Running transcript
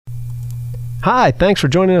Hi, thanks for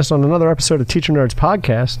joining us on another episode of Teacher Nerds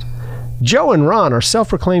Podcast. Joe and Ron are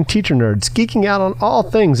self-proclaimed teacher nerds geeking out on all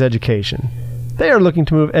things education. They are looking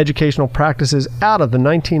to move educational practices out of the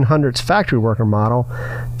 1900s factory worker model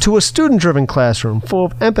to a student-driven classroom full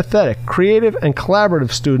of empathetic, creative, and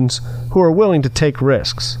collaborative students who are willing to take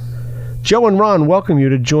risks. Joe and Ron welcome you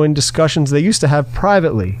to join discussions they used to have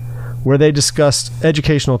privately, where they discussed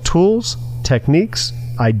educational tools, techniques,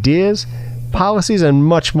 ideas, policies, and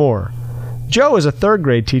much more. Joe is a third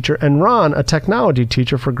grade teacher and Ron a technology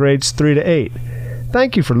teacher for grades 3 to 8.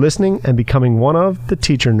 Thank you for listening and becoming one of the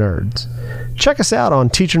Teacher Nerds. Check us out on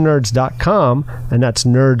teachernerds.com, and that's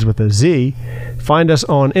nerds with a Z. Find us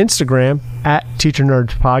on Instagram at Teacher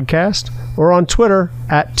Nerds Podcast or on Twitter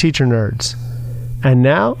at Teacher Nerds. And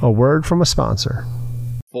now, a word from a sponsor.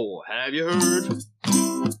 For have you heard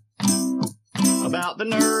about the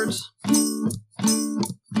nerds?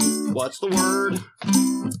 What's the word?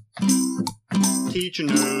 Teacher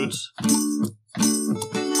Nerds.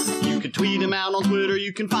 You can tweet them out on Twitter,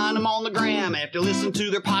 you can find them on the gram. After listening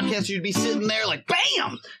to their podcast, you'd be sitting there like,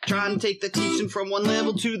 BAM! Trying to take the teaching from one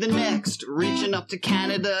level to the next, reaching up to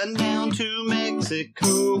Canada and down to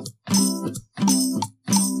Mexico.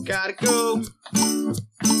 Gotta go.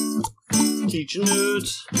 Teacher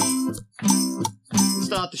Nerds.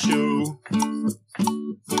 Start the show.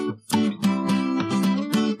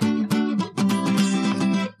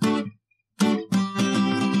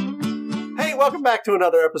 Welcome back to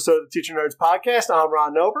another episode of the Teacher Nerds Podcast. I'm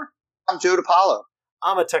Ron Nober. I'm Joe DiPaolo.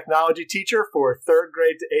 I'm a technology teacher for 3rd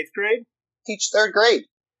grade to 8th grade. Teach 3rd grade.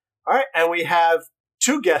 All right, and we have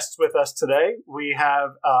two guests with us today. We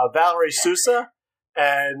have Valerie Sousa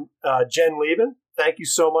and Jen Leban. Thank you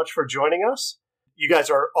so much for joining us. You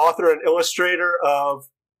guys are author and illustrator of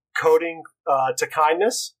Coding to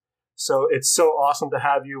Kindness, so it's so awesome to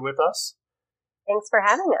have you with us. Thanks for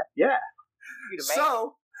having us. Yeah.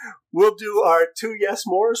 So, we'll do our 2 Yes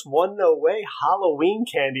Mores, 1 No Way Halloween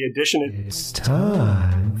Candy Edition. It's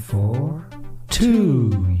time for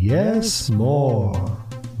 2 Yes More,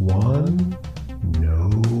 1 No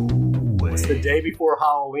Way. It's the day before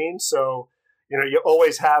Halloween, so, you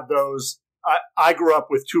always have those. I grew up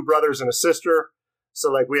with 2 brothers and a sister, so,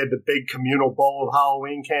 we had the big communal bowl of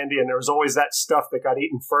Halloween candy, and there was always that stuff that got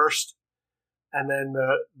eaten first, and then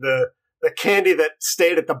the candy that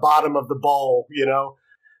stayed at the bottom of the bowl,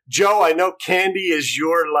 Joe, I know candy is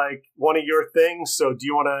one of your things, so do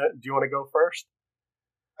you want to go first?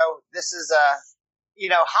 Oh, this is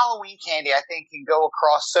Halloween candy I think can go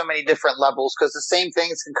across so many different levels because the same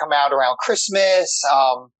things can come out around Christmas,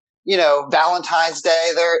 Valentine's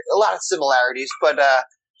Day. There are a lot of similarities, but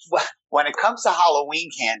when it comes to Halloween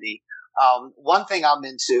candy, one thing I'm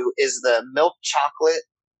into is the milk chocolate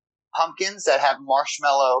pumpkins that have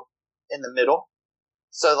marshmallow in the middle.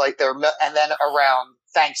 So and then around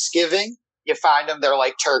Thanksgiving, you find them, they're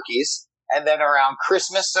like turkeys. And then around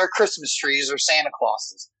Christmas, they're Christmas trees or Santa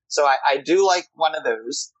Clauses. So I do like one of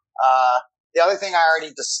those. The other thing I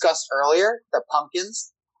already discussed earlier, the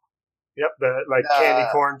pumpkins. Yep, candy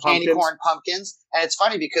corn pumpkins. Candy corn pumpkins. And it's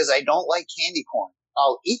funny because I don't like candy corn.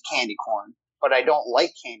 I'll eat candy corn, but I don't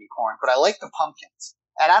like candy corn. But I like the pumpkins.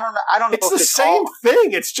 And I don't know. It's the same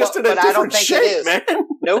thing. It's just in a different shape, man.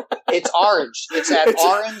 Nope. It's orange. It's that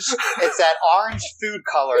orange. It's that orange food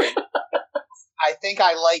coloring. I think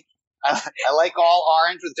I like all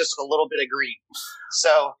orange with just a little bit of green.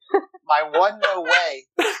 So my one no way.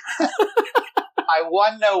 I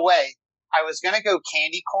was gonna go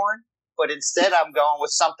candy corn, but instead I'm going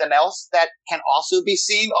with something else that can also be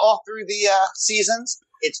seen all through the seasons.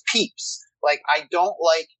 It's Peeps. I don't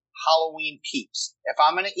like Halloween Peeps. If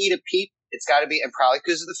I'm going to eat a Peep, it's got to be, and probably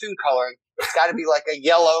because of the food coloring, it's got to be like a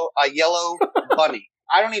yellow bunny.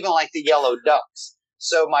 I don't even like the yellow ducks.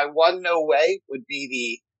 So my one no way would be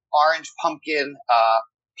the orange pumpkin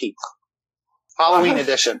Peep. Halloween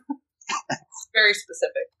edition. Very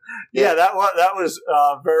specific. Yeah, that was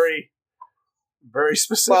very, very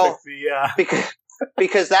specific. Well,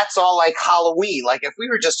 because that's all like Halloween. If we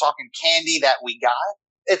were just talking candy that we got,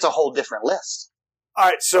 it's a whole different list. All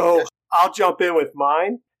right, so I'll jump in with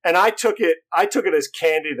mine, and I took it as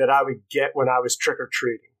candy that I would get when I was trick or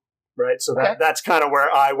treating, right? So that's kind of where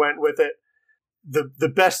I went with it. The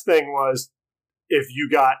best thing was if you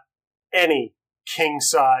got any king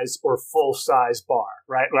size or full size bar,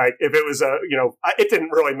 right? If it was it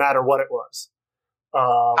didn't really matter what it was.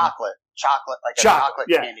 Chocolate, like a chocolate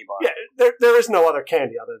candy bar. Yeah, there is no other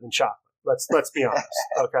candy other than chocolate. Let's be honest.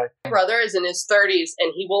 Okay. My brother is in his 30s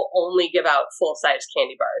and he will only give out full-size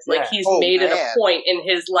candy bars. Like he's made it a point in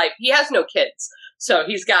his life. He has no kids. So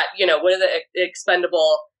he's got, one of the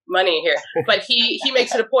expendable money here. But he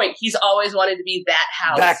makes it a point. He's always wanted to be that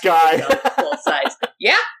house. That guy. Full size.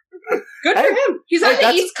 Yeah. Good for him. He's on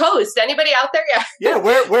the East Coast. Anybody out there? Yeah. Yeah,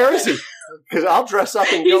 where is he? Because I'll dress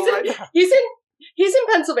up and go right now. He's in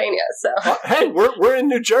Pennsylvania, so. Hey, we're in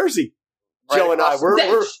New Jersey. Right, Joe and I. We're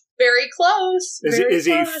very close. Is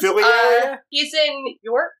he Philly area? He's in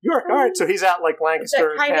York. York. All right, so he's out like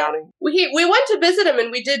Lancaster County. We went to visit him,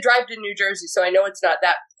 and we did drive to New Jersey, so I know it's not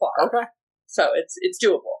that far. Okay. So it's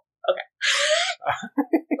doable. Okay.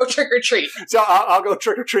 Go trick or treat. So I'll go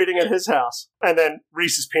trick or treating at his house, and then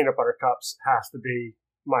Reese's peanut butter cups has to be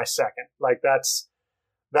my second. Like that's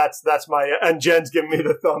my, and Jen's giving me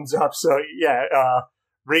the thumbs up. So yeah,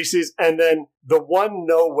 Reese's, and then the one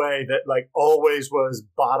no way that like always was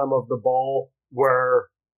bottom of the bowl were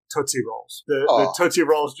Tootsie Rolls. The Tootsie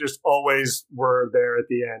Rolls just always were there at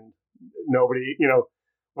the end. Nobody,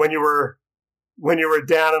 when you were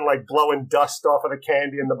down and like blowing dust off of the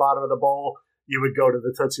candy in the bottom of the bowl, you would go to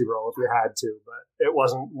the Tootsie Roll if you had to, but it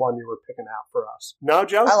wasn't one you were picking out for us. No,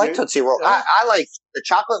 Joe? I like Tootsie Roll. I like the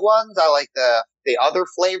chocolate ones. I like the other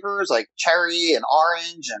flavors like cherry and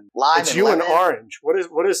orange and lime. It's and you lemon. and orange. What is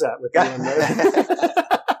that with you and me?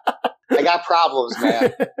 I got problems,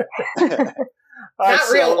 man.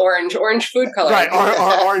 Not real orange food coloring. Right,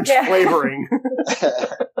 orange flavoring.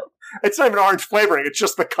 It's not even orange flavoring. It's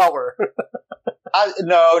just the color.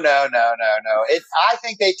 No. I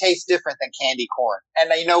think they taste different than candy corn.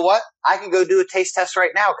 And you know what? I can go do a taste test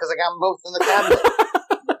right now because I got them both in the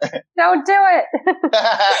cabinet. Don't do it.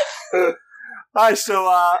 All right, so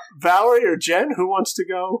Valerie or Jen, who wants to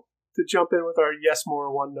go to jump in with our yes more,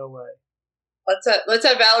 one no way? Let's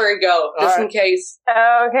have Valerie go, just in case.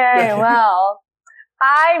 Okay, well,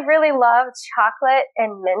 I really love chocolate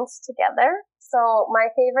and mint together. So my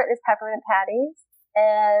favorite is peppermint patties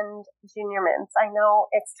and junior mints. I know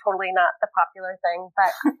it's totally not the popular thing,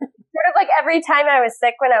 but sort of like every time I was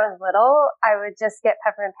sick when I was little, I would just get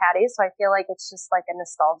peppermint patties. So I feel like it's just like a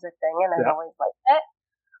nostalgic thing, and I've always liked it.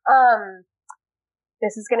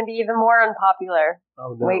 This is going to be even more unpopular.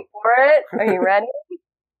 Oh, no. Wait for it. Are you ready?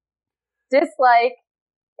 Dislike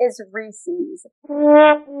is Reese's. But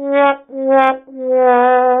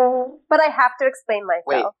I have to explain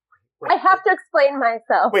myself. I have to explain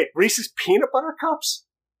myself. Wait, Reese's peanut butter cups?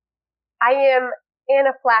 I am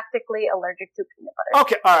anaphylactically allergic to peanut butter.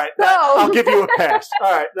 Okay, all right. I'll give you a pass. All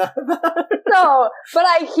right. But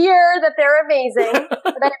I hear that they're amazing,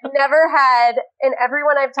 but I've never had, and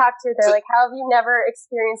everyone I've talked to, they're like, how have you never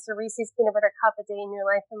experienced a Reese's peanut butter cup a day in your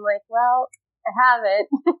life? I'm like, well, I haven't.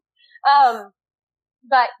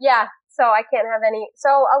 But yeah, so I can't have any. So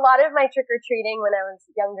a lot of my trick-or-treating when I was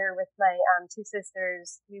younger with my two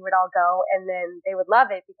sisters, we would all go, and then they would love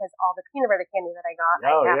it because all the peanut butter candy that I got,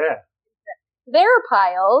 their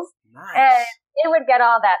piles, and it would get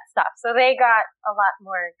all that stuff. So they got a lot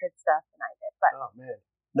more good stuff than I did. But oh man,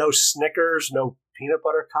 no Snickers, no peanut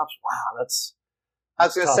butter cups. Wow, that's I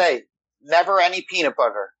was going to say, never any peanut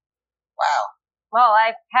butter. Wow. Well,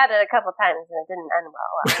 I've had it a couple times and it didn't end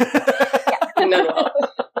well.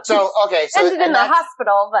 So ended in the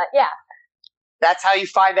hospital, but yeah. That's how you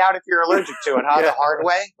find out if you're allergic to it, huh? The hard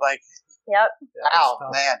way? Like, yep. Wow,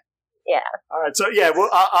 man. Yeah. All right, so yeah, well,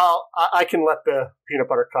 I can let the peanut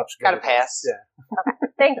butter cups go. Got to pass. Yeah. Okay.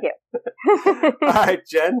 Thank you. All right,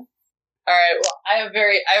 Jen. All right. Well, I have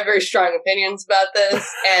very strong opinions about this,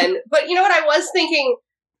 but you know what? I was thinking,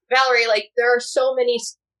 Valerie, like there are so many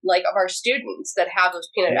like of our students that have those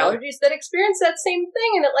peanut allergies that experience that same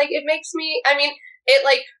thing, and it makes me. I mean,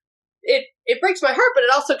 it breaks my heart, but it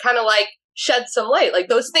also kind of like sheds some light. Like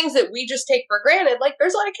those things that we just take for granted. Like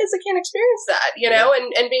there's a lot of kids that can't experience that,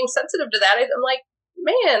 and being sensitive to that. I'm like,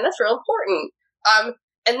 man, that's real important.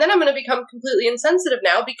 And then I'm going to become completely insensitive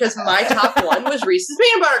now because my top one was Reese's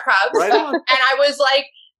peanut butter cups. Right on. And I was like,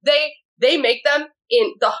 they make them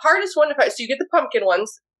in the hardest one to find. So you get the pumpkin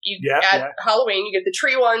ones. Halloween, you get the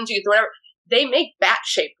tree ones, you get the whatever. They make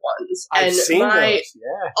bat-shaped ones. I've seen my those.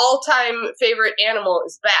 Yeah. all-time favorite animal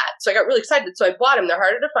is bat. So I got really excited. So I bought them. They're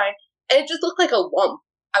harder to find. And it just looked like a lump.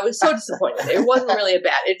 I was so disappointed. It wasn't really a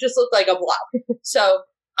bat. It just looked like a blob. So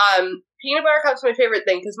peanut butter cups is my favorite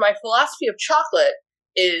thing because my philosophy of chocolate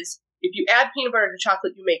is if you add peanut butter to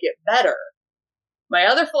chocolate, you make it better. My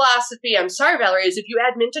other philosophy, I'm sorry, Valerie, is if you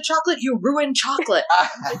add mint to chocolate, you ruin chocolate.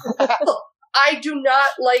 I do not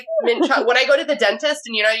like mint chocolate. When I go to the dentist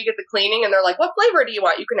and, you get the cleaning and they're like, what flavor do you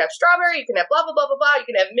want? You can have strawberry, you can have blah, blah, blah, blah, blah. You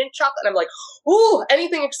can have mint chocolate. And I'm like, ooh,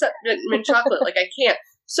 anything except mint chocolate. Like, I can't.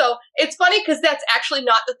 So it's funny because that's actually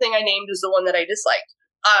not the thing I named as the one that I disliked.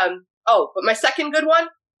 But my second good one,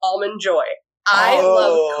 Almond Joy. I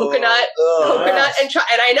love coconut and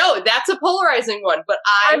and I know that's a polarizing one, but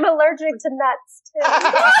I'm allergic to nuts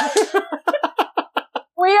too.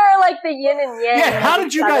 We are like the yin and yang. Yeah, how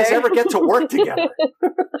did you guys ever get to work together?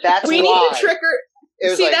 That's we why. need to trick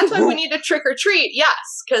or see. Like, that's why we need to trick or treat. Yes,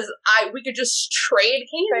 because we could just trade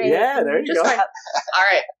candy. Yeah, there you go. All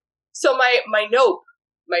right. So my nope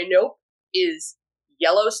is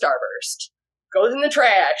yellow Starburst. Goes in the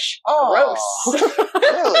trash. Oh, gross.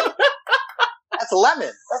 Really? That's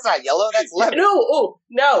lemon. That's not yellow. That's lemon.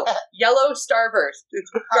 No. Yellow Starburst.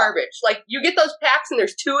 It's garbage. Like, you get those packs and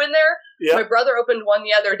there's 2 in there. Yep. My brother opened one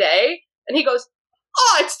the other day and he goes,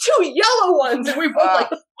 "Oh, it's 2 yellow ones." And we both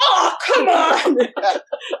like, "Oh, come on."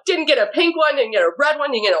 Didn't get a pink one, didn't get a red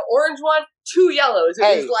one, didn't get an orange one. 2 yellows.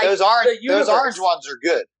 It was like those orange ones are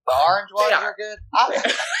good. The orange ones are good.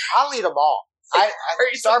 I'll eat them all.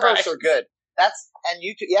 Starbursts are good.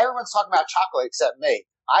 Everyone's talking about chocolate except me.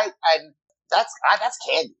 That's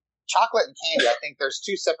candy. Chocolate and candy. I think there's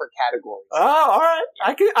 2 separate categories. Oh, all right.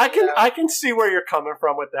 I can see where you're coming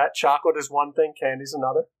from with that. Chocolate is one thing, candy's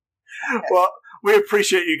another. Well, we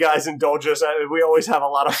appreciate you guys indulge us. We always have a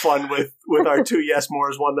lot of fun with our 2 yes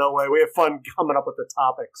mores, 1 no way. We have fun coming up with the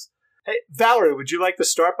topics. Hey, Valerie, would you like to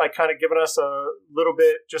start by kind of giving us a little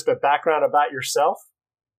bit, just a background about yourself?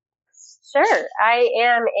 Sure. I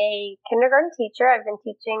am a kindergarten teacher. I've been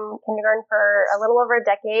teaching kindergarten for a little over a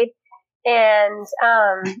decade. And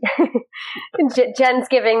Jen's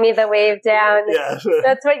giving me the wave down. Yeah.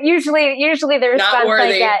 That's what usually the response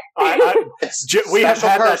I get. We have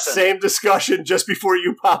had that same discussion just before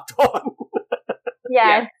you popped on.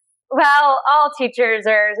 Yeah. Well, all teachers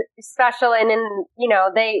are special, and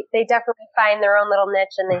they definitely find their own little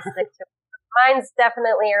niche and they stick to it. Mine's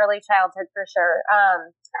definitely early childhood for sure.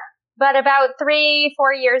 But about 3-4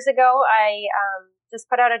 years ago, I just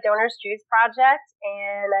put out a Donor's Choose project,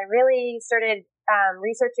 and I really started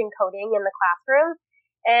researching coding in the classroom,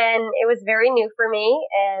 and it was very new for me,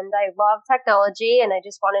 and I love technology, and I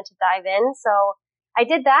just wanted to dive in. So I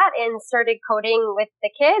did that and started coding with the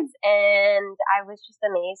kids, and I was just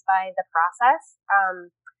amazed by the process.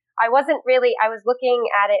 I was looking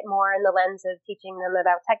at it more in the lens of teaching them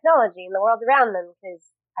about technology and the world around them, because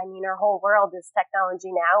our whole world is technology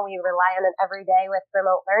now. We rely on it every day with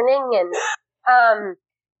remote learning, and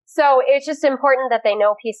so it's just important that they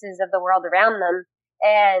know pieces of the world around them.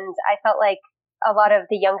 And I felt like a lot of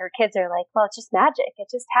the younger kids are like, well, it's just magic. It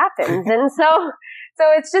just happens. And so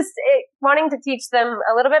it's just wanting to teach them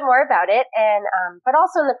a little bit more about it. And, but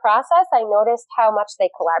also in the process, I noticed how much they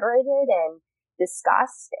collaborated and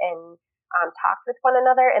discussed and, talked with one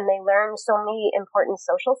another, and they learned so many important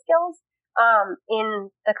social skills in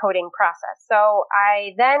the coding process. So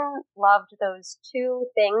I then loved those 2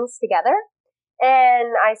 things together,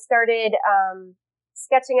 and I started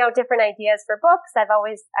sketching out different ideas for books. I've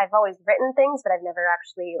always written things, but I've never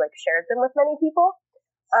actually shared them with many people.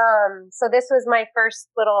 So this was my first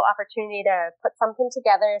little opportunity to put something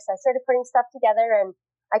together. So I started putting stuff together, and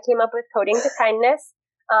I came up with Coding to Kindness.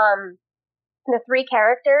 The 3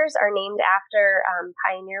 characters are named after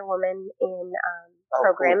pioneer women in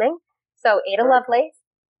programming. Cool. So Ada Lovelace,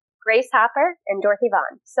 Grace Hopper, and Dorothy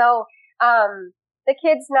Vaughan. So the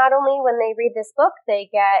kids, not only when they read this book, they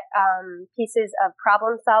get pieces of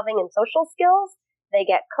problem solving and social skills, they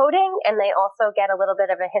get coding, and they also get a little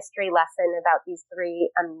bit of a history lesson about these 3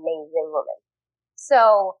 amazing women.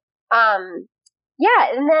 So, and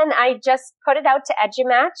then I just put it out to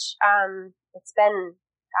EduMatch. It's been,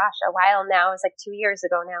 a while now. It was 2 years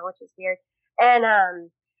ago now, which is weird. And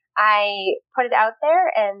I put it out there,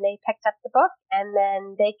 and they picked up the book, and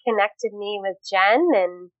then they connected me with Jen,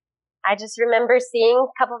 and I just remember seeing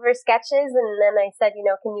a couple of her sketches, and then I said,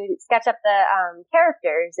 can you sketch up the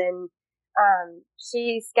characters? And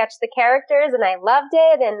she sketched the characters, and I loved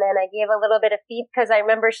it, and then I gave a little bit of feedback, because I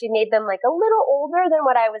remember she made them a little older than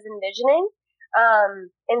what I was envisioning.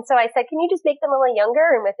 And so I said, can you just make them a little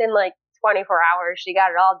younger? And within 24 hours, she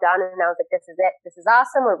got it all done, and I was like, this is it. This is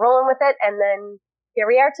awesome. We're rolling with it. And then here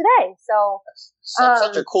we are today. So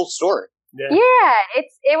such a cool story. Yeah,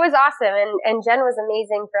 it was awesome. And Jen was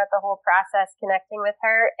amazing throughout the whole process, connecting with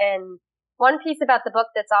her. And one piece about the book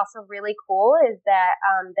that's also really cool is that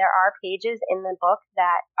there are pages in the book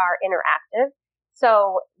that are interactive.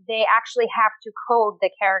 So they actually have to code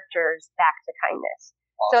the characters back to kindness.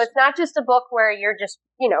 Awesome. So it's not just a book where you're just,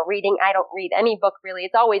 reading. I don't read any book really.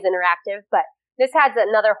 It's always interactive, but this has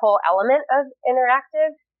another whole element of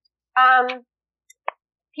interactive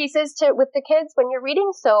pieces with the kids when you're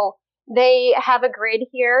reading. So they have a grid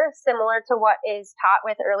here similar to what is taught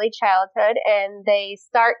with early childhood, and they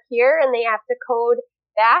start here and they have to code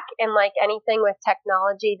back. And like anything with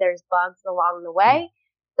technology, there's bugs along the way.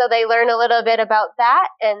 So they learn a little bit about that,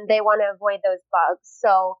 and they want to avoid those bugs.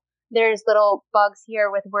 So there's little bugs here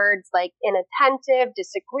with words like inattentive,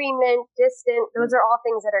 disagreement, distant. Those are all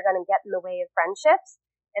things that are going to get in the way of friendships,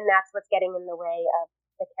 and that's what's getting in the way of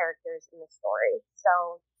the characters in the story.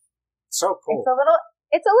 So cool.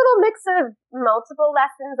 It's a little mix of multiple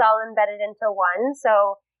lessons all embedded into one.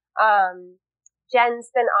 So Jen's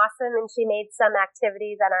been awesome, and she made some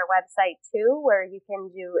activities on our website too, where you can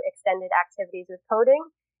do extended activities with coding.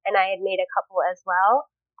 And I had made a couple as well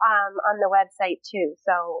on the website too.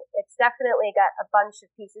 So it's definitely got a bunch of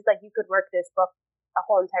pieces. Like you could work this book a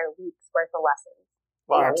whole entire week's worth of lessons.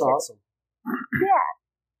 Wow, that's awesome. Yeah.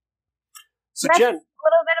 So that's Jen, a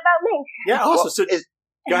little bit about me. Yeah, awesome. So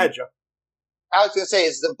go ahead, Joe. I was going to say,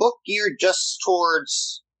 is the book geared just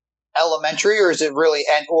towards elementary, or is it really,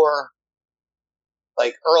 or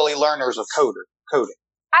like early learners of coding?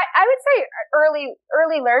 I would say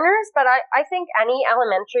early learners, but I think any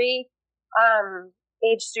elementary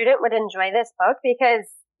age student would enjoy this book, because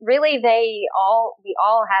really we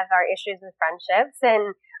all have our issues with friendships,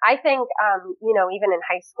 and I think even in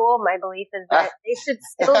high school, my belief is that they should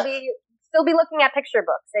still be looking at picture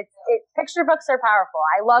books. Picture books are powerful.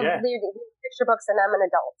 I love reading picture books, and I'm an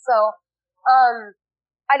adult, so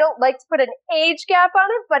I don't like to put an age gap on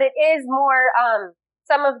it, but it is more.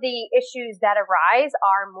 Some of the issues that arise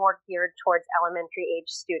are more geared towards elementary age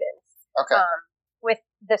students. Okay. With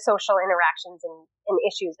the social interactions and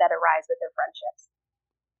issues that arise with their friendships.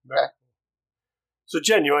 Okay. So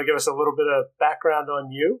Jen, you want to give us a little bit of background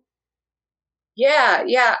on you? Yeah.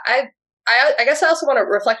 I guess I also want to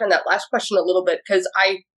reflect on that last question a little bit, because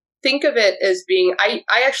I think of it as being, I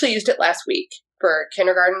actually used it last week for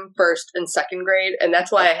kindergarten, first and second grade, and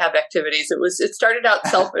that's why I have activities. It started out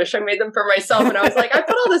selfish. I made them for myself, and I was like, I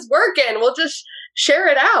put all this work in, we'll just share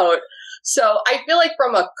it out. So I feel like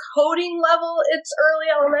from a coding level, it's early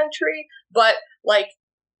elementary, but like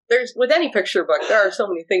there's with any picture book, there are so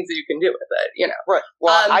many things that you can do with it, Right.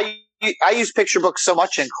 Well, I use picture books so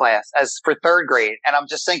much in class as for third grade, and I'm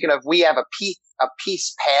just thinking of, we have a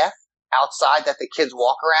peace path outside that the kids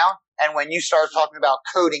walk around. And when you start talking about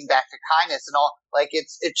coding back to kindness and all, like it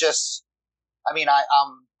just, I mean,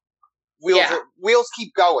 wheels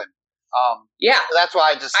keep going. So that's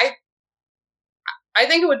why I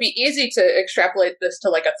think it would be easy to extrapolate this to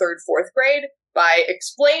like a third, fourth grade by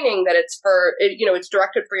explaining that it's it's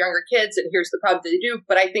directed for younger kids, and here's the problem that they do.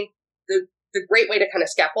 But I think the great way to kind of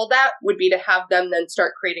scaffold that would be to have them then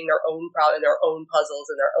start creating their own problem, their own puzzles,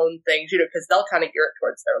 and their own things, because they'll kind of gear it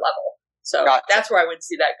towards their level. So that's where I would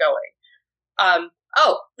see that going.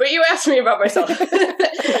 But you asked me about myself.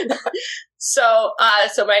 So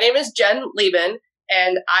my name is Jen Leban,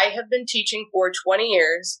 and I have been teaching for 20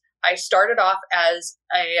 years. I started off as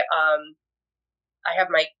I have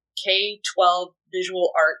my K-12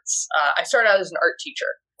 visual arts. I started out as an art teacher.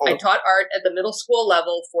 I taught art at the middle school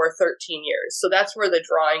level for 13 years. So that's where the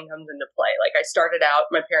drawing comes into play. Like I started out,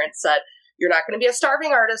 my parents said, you're not going to be a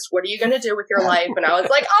starving artist. What are you going to do with your life? And I was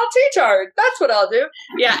like, I'll teach art. That's what I'll do.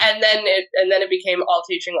 Yeah. And then it became all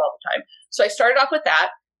teaching all the time. So I started off with that.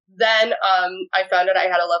 Then I found out I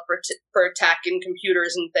had a love for tech and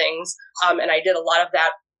computers and things. And I did a lot of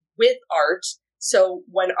that with art. So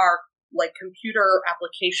when our computer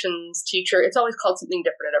applications teacher, it's always called something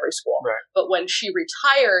different at every school. Right. But when she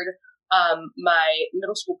retired, my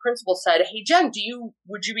middle school principal said, hey, Jen,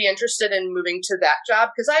 would you be interested in moving to that job?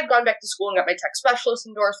 Because I had gone back to school and got my tech specialist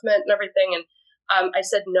endorsement and everything. And I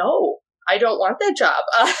said, no, I don't want that job.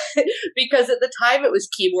 Because at the time it was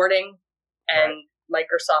keyboarding and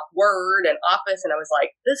Microsoft Word and Office. And I was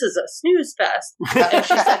like, this is a snooze fest. And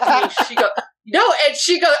she said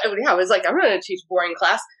to me, I was like, I'm going to teach boring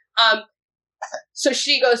class. So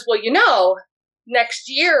she goes, well, next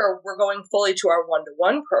year we're going fully to our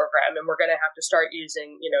one-to-one program, and we're going to have to start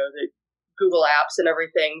using, the Google apps and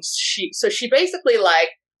everything. So she basically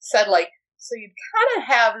said so you'd kind of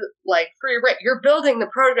have free reign. You're building the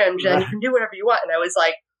program, Jen. You can do whatever you want. And I was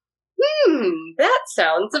like, that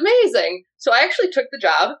sounds amazing. So I actually took the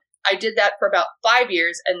job. I did that for about 5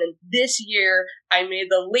 years. And then this year I made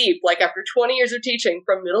the leap, after 20 years of teaching,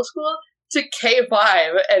 from middle school to K-5,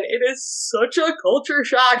 and it is such a culture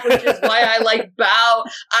shock, which is why I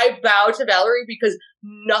bow to Valerie, because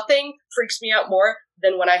nothing freaks me out more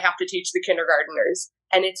than when I have to teach the kindergartners.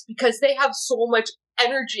 And it's because they have so much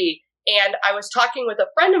energy. And I was talking with a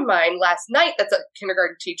friend of mine last night that's a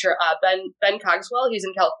kindergarten teacher, Ben Cogswell. He's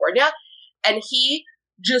in California. And he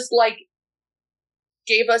just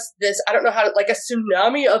gave us this, I don't know how to, a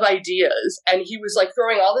tsunami of ideas. And he was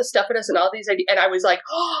throwing all this stuff at us and all these ideas. And I was like,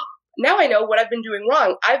 oh, now I know what I've been doing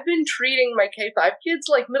wrong. I've been treating my K-5 kids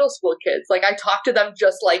like middle school kids. Like, I talk to them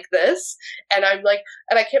just like this, and I'm like,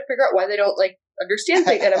 and I can't figure out why they don't, like, understand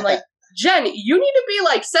things. And I'm like, Jen, you need to be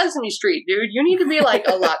like Sesame Street, dude. You need to be like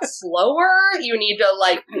a lot slower. You need to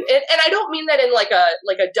like, and I don't mean that in like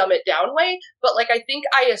a dumb it down way, but like, I think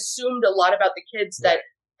I assumed a lot about the kids that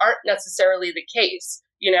aren't necessarily the case,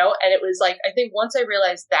 you know? And it was like, I think once I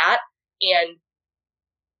realized that, and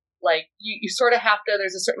like, you sort of have to,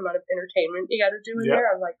 there's a certain amount of entertainment you got to do in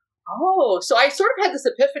there. I'm like, oh, so I sort of had this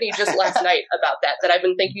epiphany just last night about that I've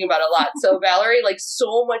been thinking about a lot. So Valerie, like,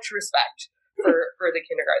 so much respect for the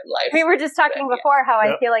kindergarten life. We were just talking before how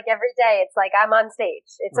I feel like every day it's like I'm on stage.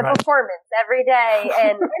 It's a performance every day.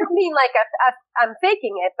 And I don't mean like I'm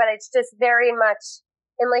faking it, but it's just very much,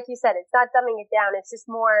 and like you said, it's not dumbing it down. It's just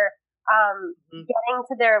more getting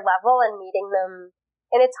to their level and meeting them.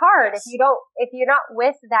 And it's hard if you're not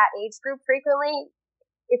with that age group frequently,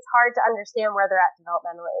 it's hard to understand where they're at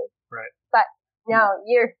developmentally. Right. But no,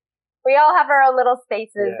 we all have our own little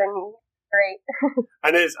spaces and great.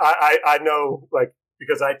 And I know, like,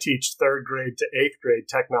 because I teach 3rd grade to 8th grade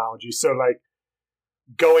technology. So, like,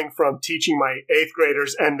 going from teaching my 8th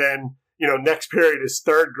graders and then, you know, next period is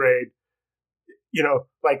 3rd grade, you know,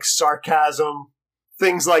 like sarcasm,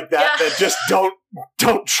 things like that, that just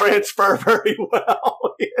don't transfer very well.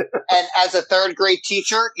 And as a 3rd grade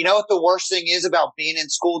teacher, you know what the worst thing is about being in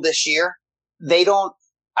school this year? They don't,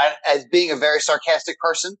 as being a very sarcastic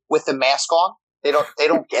person with the mask on, they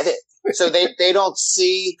don't get it. So they don't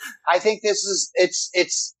see, I think it's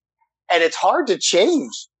and it's hard to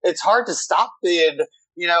change. It's hard to stop being,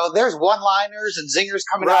 you know, there's one-liners and zingers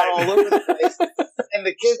coming out all over the place. And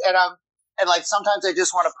the kids, and like sometimes I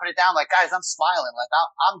just want to put it down, like, guys, I'm smiling, like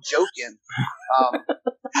I'm joking.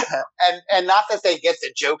 And not that they get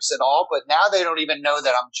the jokes at all, but now they don't even know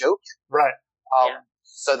that I'm joking. Right.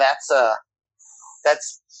 So that's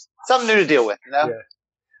something new to deal with, you know? Yeah.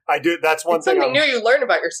 I do. That's one thing. Something new you learn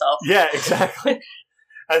about yourself. Yeah, exactly. And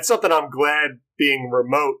it's something I'm glad being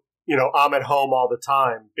remote. You know, I'm at home all the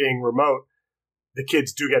time. Being remote, the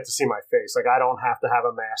kids do get to see my face. Like, I don't have to have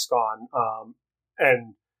a mask on.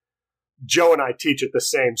 And Joe and I teach at the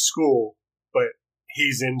same school, but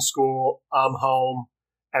he's in school, I'm home,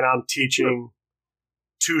 and I'm teaching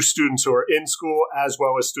 2 students who are in school as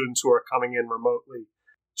well as students who are coming in remotely,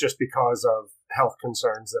 just because of health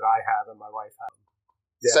concerns that I have and my wife has.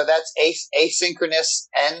 Yeah. So that's asynchronous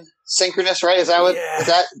and synchronous, right? Is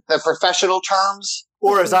that the professional terms?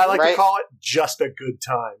 Or as I like to call it, just a good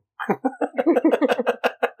time.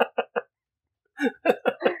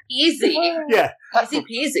 Easy. Yeah. Easy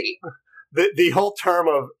peasy. The whole term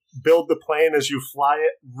of build the plane as you fly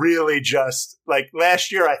it really just, like,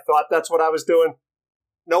 last year I thought that's what I was doing.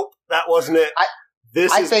 Nope, that wasn't it.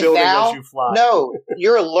 This is building as you fly. No,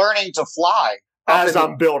 you're learning to fly. As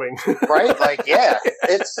I'm building. Right? Like, yeah.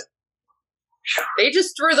 It's. They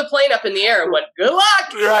just threw the plane up in the air and went, good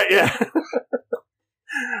luck! Right, yeah.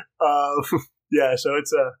 Yeah, so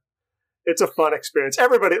it's a fun experience.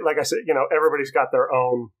 Everybody, like I said, you know, everybody's got their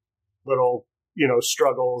own little, you know,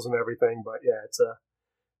 struggles and everything, but yeah,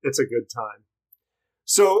 it's a good time.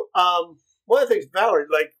 So, one of the things, Valerie,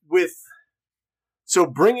 like so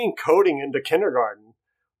bringing coding into kindergarten,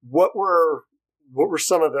 what were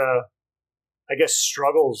some of the, I guess,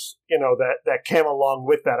 struggles, you know, that came along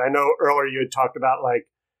with that? I know earlier you had talked about, like,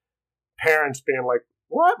 parents being like,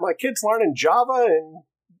 what? My kid's learning Java and,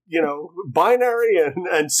 you know, binary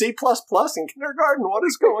and C++ in kindergarten? What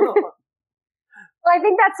is going on? Well, I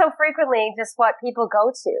think that's so frequently just what people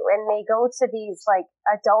go to, and they go to these like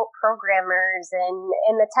adult programmers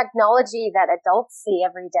and the technology that adults see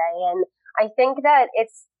every day. And I think that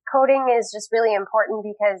coding is just really important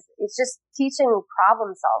because it's just teaching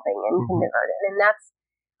problem solving in kindergarten, and that's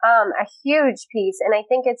a huge piece. And I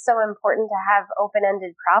think it's so important to have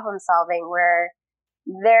open-ended problem solving where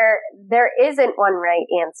there isn't one right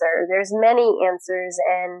answer. There's many answers,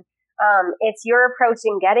 and it's your approach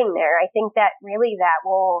in getting there. I think that really that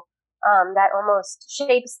will that almost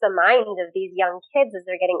shapes the mind of these young kids as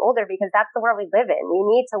they're getting older, because that's the world we live in. We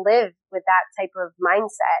need to live with that type of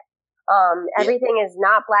mindset. Everything is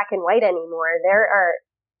not black and white anymore. There are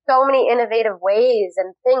so many innovative ways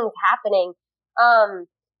and things happening.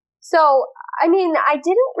 So, I mean, I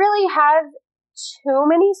didn't really have too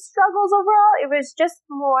many struggles overall. It was just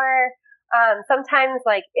more, sometimes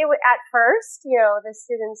like at first, you know, the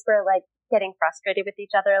students were like getting frustrated with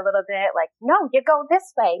each other a little bit. Like, no, you go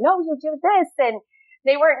this way. No, you do this. And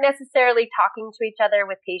they weren't necessarily talking to each other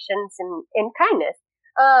with patience and kindness.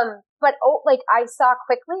 But like I saw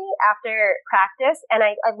quickly after practice, and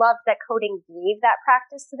I loved that coding gave that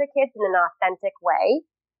practice to the kids in an authentic way.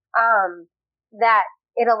 that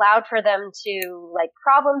it allowed for them to like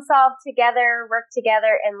problem solve together, work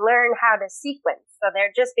together, and learn how to sequence. So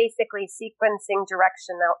they're just basically sequencing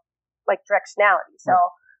directionality.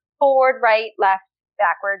 So forward, right, left,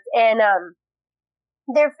 backwards. And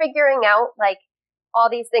they're figuring out like all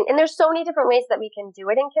these things. And there's so many different ways that we can do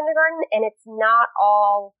it in kindergarten, and it's not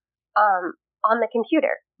all on the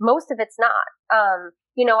computer. Most of it's not.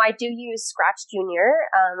 I do use Scratch Junior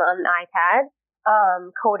on the iPad.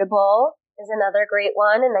 Codable is another great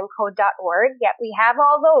one, and then code.org. Yet we have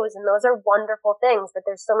all those, and those are wonderful things, but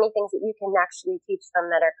there's so many things that you can actually teach them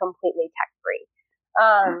that are completely tech-free.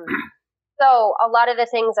 So a lot of the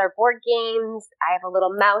things are board games. I have a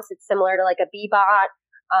little mouse. It's similar to like a Bebot,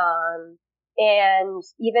 and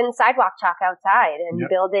even sidewalk chalk outside and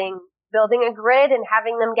building a grid and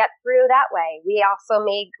having them get through that way. We also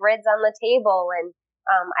made grids on the table, and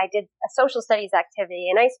I did a social studies activity,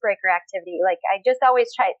 an icebreaker activity. Like I just always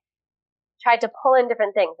tried to pull in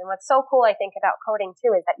different things. And what's so cool, I think, about coding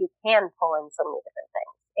too, is that you can pull in so many different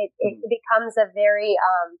things. It becomes a very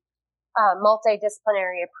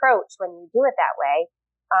multidisciplinary approach when you do it that way.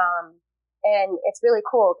 And it's really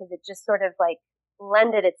cool because it just sort of like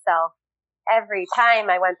lended itself every time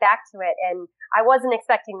I went back to it. And I wasn't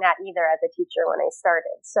expecting that either as a teacher when I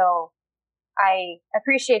started. So I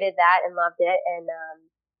appreciated that and loved it. And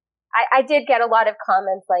I did get a lot of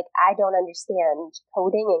comments like, I don't understand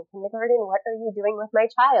coding in kindergarten. What are you doing with my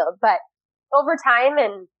child? But over time,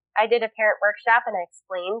 and I did a parent workshop and I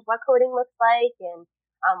explained what coding looks like and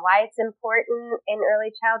why it's important in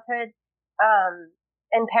early childhood.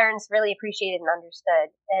 And parents really appreciated and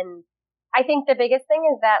understood. And I think the biggest thing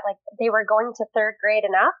is that like they were going to third grade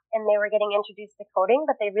enough and they were getting introduced to coding,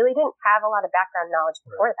 but they really didn't have a lot of background knowledge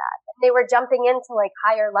before that. They were jumping into like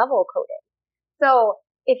higher level coding. So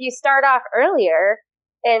if you start off earlier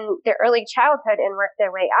in their early childhood and work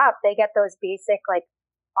their way up, they get those basic like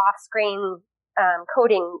off-screen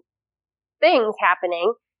coding things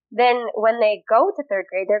happening. Then when they go to third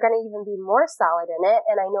grade, they're going to even be more solid in it.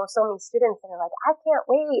 And I know so many students that are like, I can't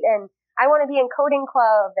wait, and I want to be in coding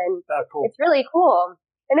club, and cool. It's really cool.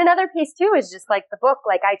 And another piece too is just like the book.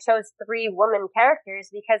 Like I chose 3 women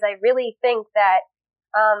characters because I really think that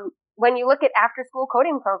when you look at after-school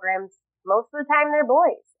coding programs, most of the time they're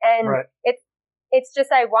boys, and it's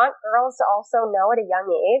just I want girls to also know at a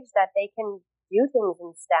young age that they can do things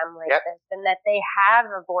in STEM like this, and that they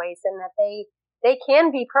have a voice, and that they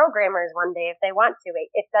can be programmers one day if they want to.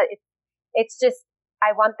 It's just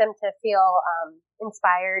I want them to feel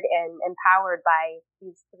inspired and empowered by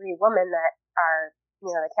these 3 women that are,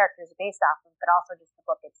 the characters are based off of, but also just the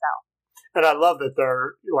book itself. And I love that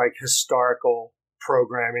they're like historical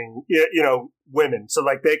programming, women. So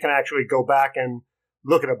like they can actually go back and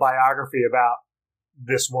look at a biography about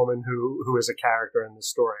this woman who is a character in this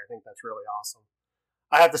story. I think that's really awesome.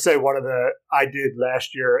 I have to say I did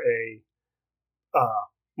last year a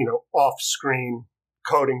off-screen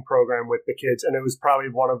coding program with the kids, and it was probably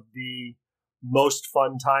one of the most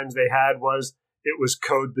fun times they had. It was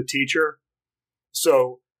Code the Teacher.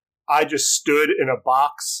 So I just stood in a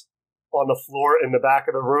box on the floor in the back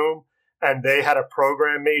of the room, and they had a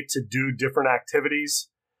program made to do different activities,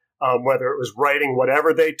 whether it was writing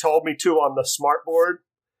whatever they told me to on the smartboard,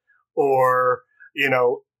 or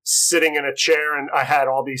sitting in a chair, and I had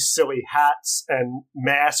all these silly hats and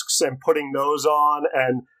masks and putting those on,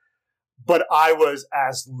 but I was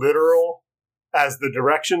as literal as the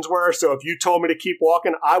directions were. So if you told me to keep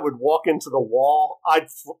walking, I would walk into the wall. I'd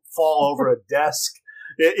fall over a desk.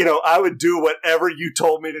 I would do whatever you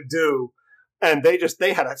told me to do. And they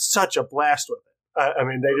had such a blast with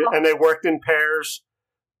it. They worked in pairs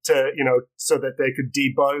to, so that they could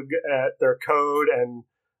debug their code, and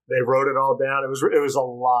they wrote it all down. It was a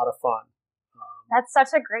lot of fun. That's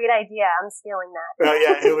such a great idea. I'm stealing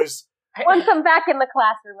that. It was. Once I'm back in the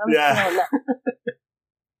classroom, I'm stealing that.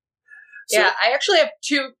 Yeah, I actually have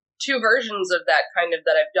two versions of that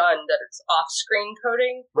that I've done that it's off-screen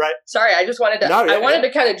coding. Right. Sorry, I just wanted to I wanted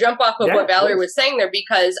to kind of jump off of what Valerie was saying there,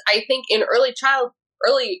 because I think in early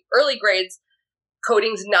grades,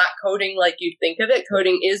 coding's not coding like you think of it.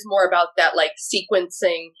 Coding is more about that like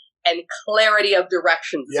sequencing and clarity of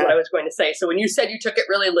directions is what I was going to say. So when you said you took it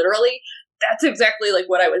really literally, that's exactly like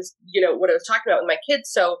what I was talking about with my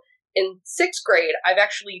kids. So in 6th grade, I've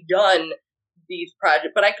actually done these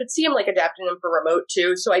projects, but I could see them like adapting them for remote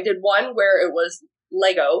too. So I did one where it was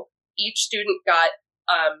Lego. Each student got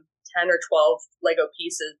 10 or 12 Lego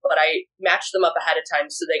pieces, but I matched them up ahead of time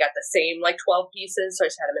so they got the same like 12 pieces. So I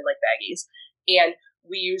just had them in like baggies, and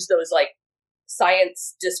we used those like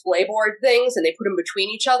science display board things, and they put them between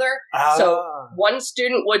each other. So one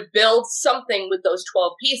student would build something with those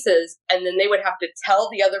 12 pieces, and then they would have to tell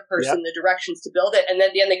the other person the directions to build it, and then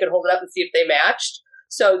at the end they could hold it up and see if they matched.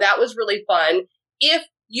 So that was really fun. If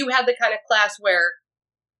you had the kind of class where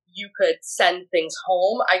you could send things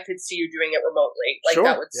home, I could see you doing it remotely. Like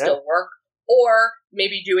that would still work. Or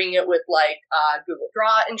maybe doing it with like Google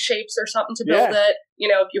Draw and Shapes or something to build it,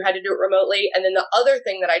 if you had to do it remotely. And then the other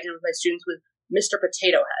thing that I did with my students was Mr.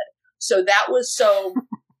 Potato Head. So that was so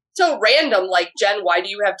random. Like, Jen, why do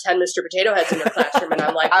you have 10 Mr. Potato Heads in your classroom? And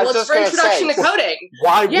I'm like, well, it's for introduction to coding.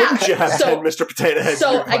 Why wouldn't you have 10 Mr. Potato Heads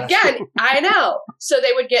in your classroom? So again, I know. So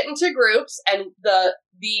they would get into groups, and the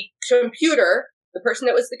computer, the person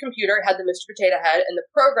that was the computer had the Mr. Potato Head, and the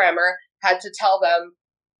programmer had to tell them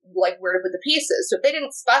like where to put the pieces. So if they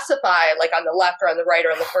didn't specify like on the left or on the right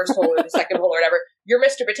or on the first hole or the second hole or whatever, your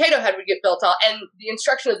Mr. Potato Head would get built out. And the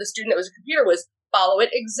instruction of the student that was a computer was follow it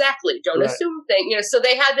exactly. Don't assume things. So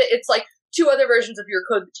they had it's like two other versions of your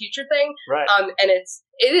code the teacher thing. Right. And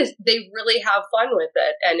they really have fun with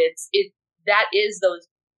it. And that is those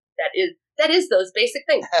basic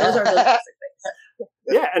things. Those are those basic things.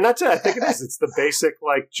 Yeah, and that's it. I think it is. It's the basic,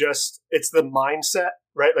 it's the mindset,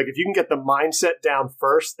 right? Like, if you can get the mindset down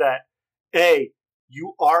first that, A,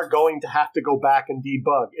 you are going to have to go back and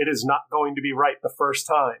debug. It is not going to be right the first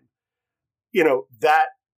time. That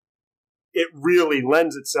it really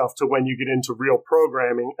lends itself to when you get into real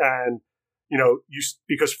programming and,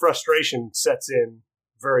 because frustration sets in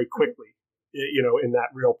very quickly, in that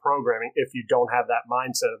real programming if you don't have that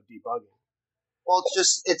mindset of debugging. Well,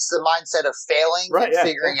 it's the mindset of failing and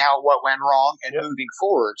figuring out what went wrong and moving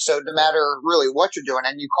forward. So no matter really what you're doing,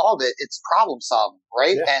 and you called it, it's problem solving,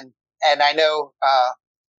 right? Yeah. And I know,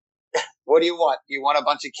 what do you want? Do you want a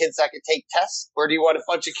bunch of kids that can take tests? Or do you want a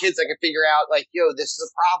bunch of kids that can figure out like, this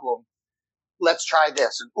is a problem. Let's try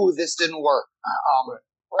this. And, ooh, this didn't work.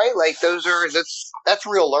 Right? Like that's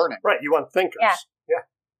real learning. Right. You want thinkers. Yeah.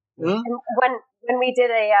 Mm-hmm. And when we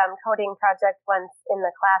did a coding project once in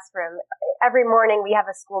the classroom, every morning we have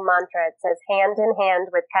a school mantra. It says, hand in hand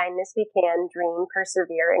with kindness we can, dream,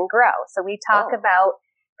 persevere, and grow. So we talk about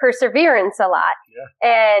perseverance a lot.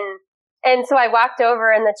 Yeah. And so I walked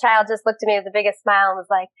over and the child just looked at me with the biggest smile and was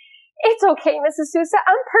like, it's okay, Mrs. Sousa,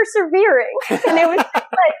 I'm persevering. And it was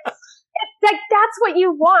just like that's what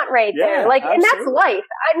you want right there. Like, absolutely. And that's life.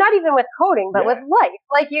 Not even with coding, but with life.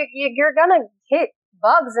 Like you're going to hit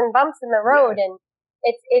bugs and bumps in the road, and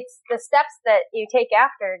it's the steps that you take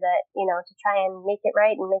after that, to try and make it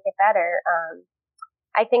right and make it better.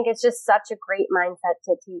 I think it's just such a great mindset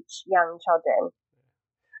to teach young children.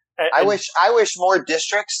 I wish more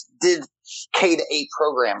districts did K-8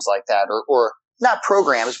 programs like that, or not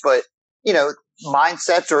programs, but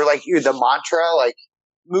mindsets, or like the mantra, like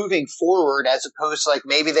moving forward, as opposed to like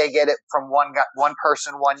maybe they get it from one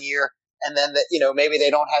person one year. And then maybe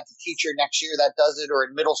they don't have the teacher next year that does it, or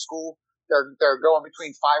in middle school, they're going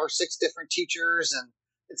between 5 or 6 different teachers. And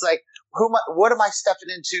it's like, what am I stepping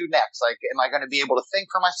into next? Like, am I going to be able to think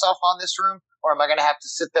for myself on this room, or am I going to have to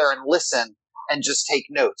sit there and listen and just take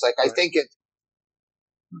notes? Like, I think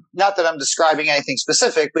not that I'm describing anything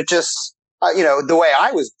specific, but just, the way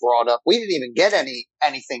I was brought up, we didn't even get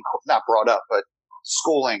anything, not brought up, but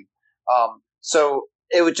schooling. So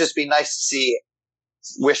it would just be nice to see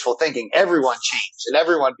wishful thinking, everyone change and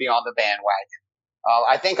everyone be on the bandwagon.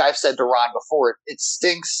 I think I've said to Ron before, it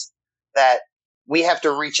stinks that we have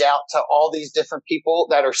to reach out to all these different people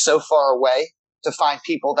that are so far away to find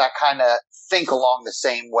people that kind of think along the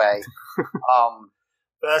same way.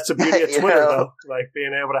 That's the beauty of Twitter, though, like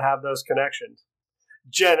being able to have those connections.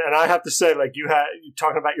 Jen, and I have to say, like you're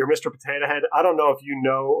talking about your Mr. Potato Head. I don't know if you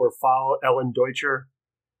know or follow Ellen Deutscher.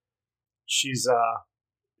 She's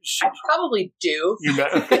I probably do. You know,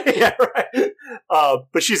 yeah, right.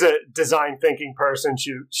 But she's a design thinking person.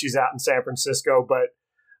 She's out in San Francisco. But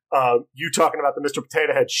you talking about the Mr.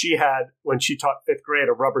 Potato Head, she had, when she taught 5th grade,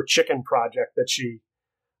 a rubber chicken project that she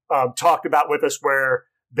talked about with us, where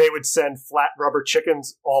they would send flat rubber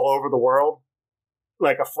chickens all over the world,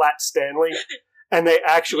 like a flat Stanley. And they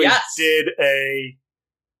actually did a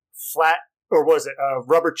flat, or was it a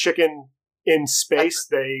rubber chicken in space?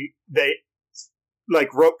 They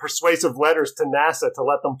like wrote persuasive letters to NASA to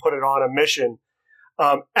let them put it on a mission.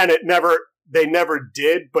 And they never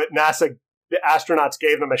did, but NASA, the astronauts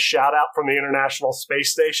gave them a shout out from the International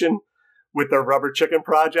Space Station with their rubber chicken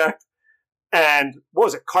project. And what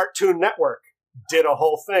was it? Cartoon Network did a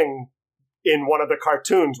whole thing in one of the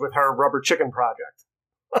cartoons with her rubber chicken project.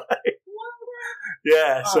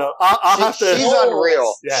 Yeah, so I'll have to. She's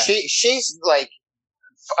unreal. Yeah. She's like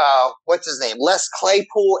what's his name? Les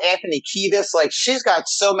Claypool, Anthony Kiedis. Like, she's got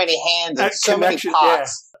so many hands and so many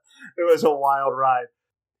pots. Yeah. It was a wild ride.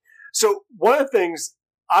 So one of the things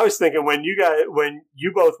I was thinking when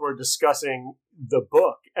you both were discussing the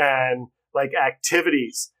book and like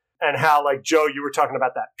activities and how, like, Joe, you were talking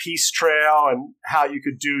about that peace trail and how you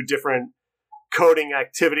could do different coding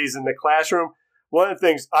activities in the classroom. One of the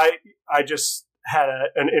things I just had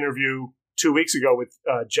an interview 2 weeks ago with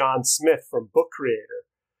John Smith from Book Creator.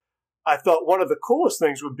 I thought one of the coolest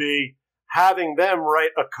things would be having them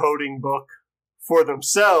write a coding book for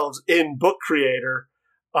themselves in Book Creator.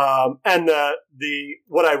 And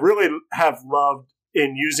what I really have loved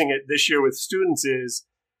in using it this year with students is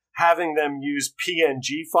having them use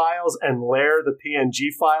PNG files and layer the PNG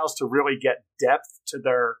files to really get depth to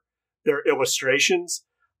their illustrations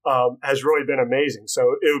has really been amazing.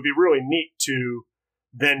 So it would be really neat to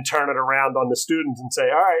then turn it around on the students and say,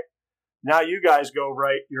 all right, now you guys go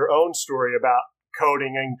write your own story about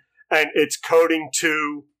coding and it's coding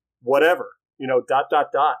to whatever, ...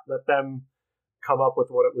 Let them come up with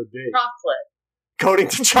what it would be. Chocolate. Coding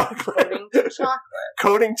to chocolate. Coding to chocolate.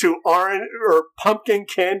 Coding to orange or pumpkin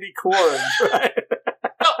candy corns, right?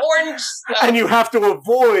 Orange stuff. And you have to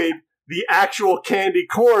avoid the actual candy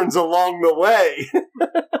corns along the way.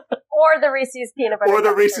 Or the Reese's peanut butter cups. Or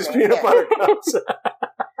the Reese's peanut butter cups.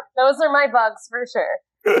 Those are my bugs for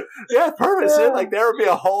sure. Yeah, perfect. So, like, there would be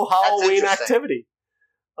a whole Halloween activity.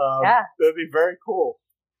 Yeah. That'd be very cool.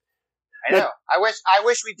 I know. I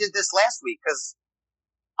wish we did this last week because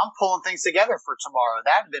I'm pulling things together for tomorrow.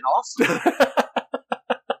 That'd been awesome.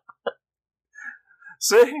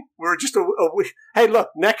 See, we're just a week. Hey, look,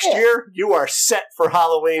 next year you are set for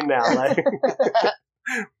Halloween now. Like,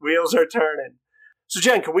 wheels are turning. So,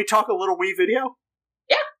 Jen, can we talk a little Wii Video?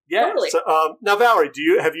 Yeah, totally. So, now, Valerie,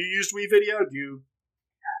 have you used Wii Video?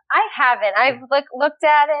 I haven't. I've looked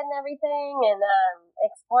at it and everything, and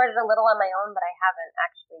explored it a little on my own, but I haven't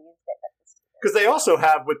actually used it at this time. Because they also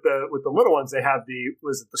have with the little ones, they have the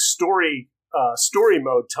story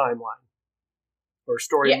mode timeline or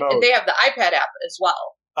story mode. And they have the iPad app as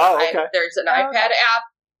well. Oh, okay. There's an iPad app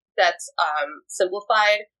that's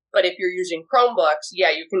simplified, but if you're using Chromebooks,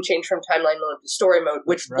 you can change from timeline mode to story mode,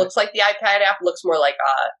 which looks like the iPad app, looks more like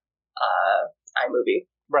iMovie.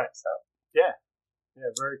 Right. So yeah,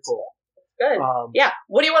 very cool. Good.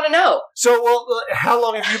 What do you want to know? So, how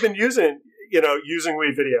long have you been using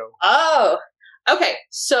Wii Video? Oh, okay.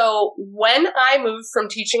 So when I moved from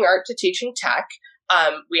teaching art to teaching tech,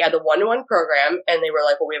 we had the one-to-one program, and they were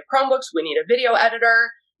like, well, we have Chromebooks. We need a video editor.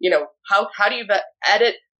 How do you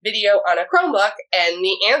edit video on a Chromebook? And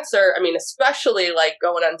the answer, especially like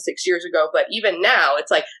going on 6 years ago, but even now, it's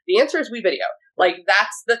like, the answer is Wii Video. Like,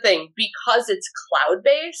 that's the thing. Because it's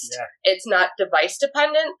cloud-based, it's not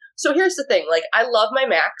device-dependent. So here's the thing. Like, I love my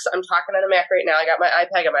Macs. I'm talking on a Mac right now. I got my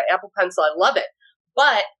iPad, I got my Apple Pencil. I love it.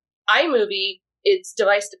 But iMovie, it's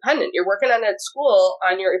device-dependent. You're working on it at school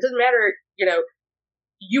it doesn't matter,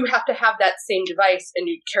 you have to have that same device and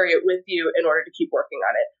you carry it with you in order to keep working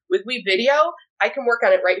on it. With Wii Video, I can work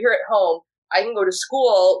on it right here at home. I can go to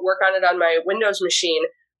school, work on it on my Windows machine.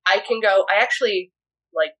 I actually,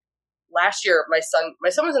 last year, my son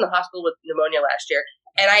was in the hospital with pneumonia last year,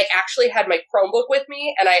 and I actually had my Chromebook with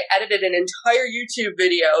me, and I edited an entire YouTube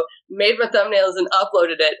video, made my thumbnails, and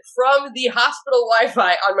uploaded it from the hospital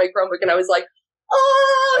Wi-Fi on my Chromebook, and I was like,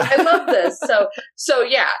 oh, I love this. So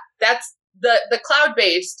yeah, that's the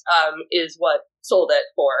cloud-based is what sold it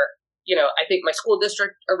for, I think my school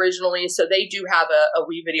district originally, so they do have a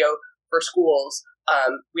Wii Video for schools.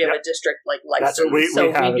 We have a district license. They're great.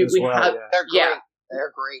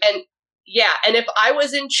 They're great. And if I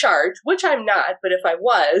was in charge, which I'm not, but if I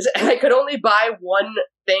was, and I could only buy one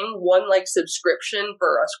subscription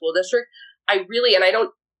for a school district, I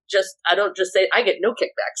don't just say I get no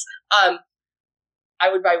kickbacks. I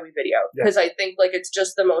would buy Wii Video because I think it's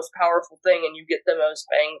just the most powerful thing, and you get the most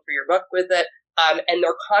bang for your buck with it. And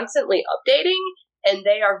they're constantly updating, and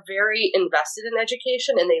they are very invested in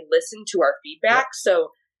education, and they listen to our feedback. So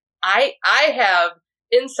I have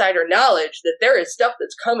insider knowledge that there is stuff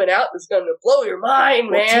that's coming out that's going to blow your mind,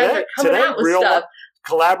 man. They're coming out with stuff.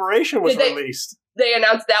 Collaboration was released. They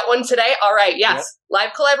announced that one today. All right, yes.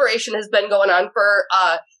 Live collaboration has been going on for,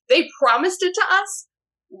 they promised it to us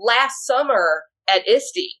last summer at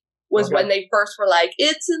ISTE was when they first were like,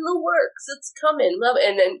 it's in the works, it's coming.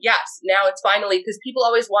 And then, now it's finally, because people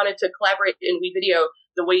always wanted to collaborate in Wii Video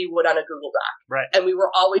the way you would on a Google Doc. Right. And we were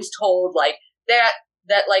always told that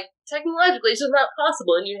technologically it's just not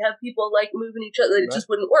possible, and you have people moving each other, it just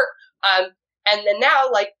wouldn't work. And then now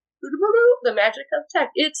the magic of tech,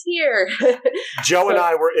 it's here. Joe and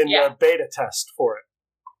I were in the beta test for it.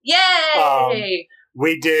 Yay!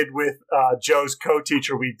 We did with Joe's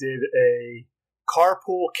co-teacher, we did a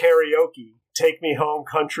carpool karaoke, Take Me Home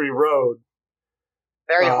Country Road.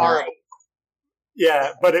 Very horrible.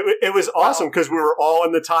 Yeah, but it was awesome because we were all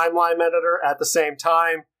in the timeline editor at the same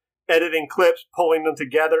time, editing clips, pulling them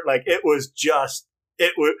together. Like I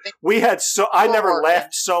never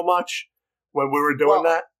laughed so much when we were doing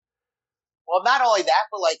that. Well, not only that,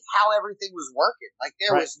 but like how everything was working. Like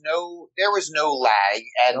there was no lag,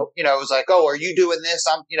 and it was like, oh, are you doing this?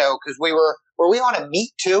 Because were we on a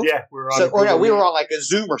Meet too? Yeah, we were on. We were on like a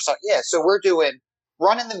Zoom or something. Yeah, so we're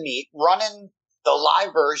running the Meet, running the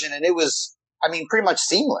live version, and it was, pretty much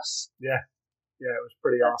seamless. Yeah, it was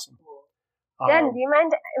pretty awesome. Jen, do you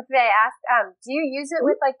mind if I ask? Do you use it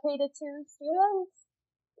with like K-2 students?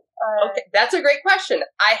 Okay, that's a great question.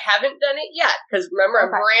 I haven't done it yet because remember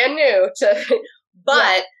I'm brand new to,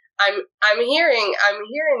 but I'm hearing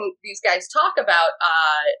these guys talk about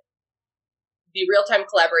the real time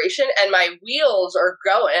collaboration, and my wheels are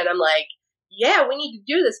going. And I'm like, yeah, we need to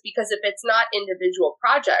do this because if it's not individual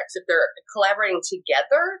projects, if they're collaborating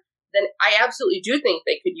together, then I absolutely do think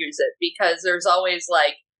they could use it because there's always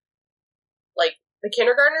like the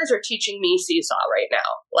kindergartners are teaching me seesaw right now.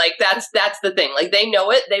 Like that's the thing. Like they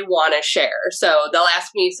know it, they want to share. So they'll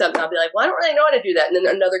ask me something. I'll be like, well, I don't really know how to do that. And then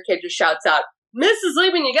another kid just shouts out, Mrs.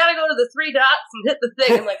 Leban, you got to go to the 3 dots and hit the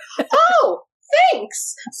thing. I'm like, oh,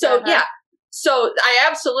 thanks. So yeah. So I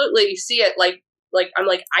absolutely see it. Like I'm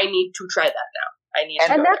like, I need to try that now. I need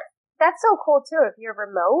to. And that's so cool too. If you're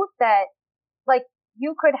remote, that like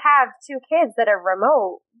you could have 2 kids that are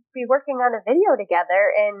remote be working on a video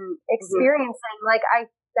together and experiencing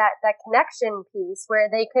that connection piece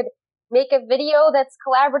where they could make a video that's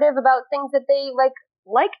collaborative about things that they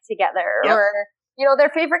like together, or their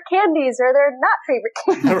favorite candies or their not favorite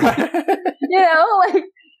candies.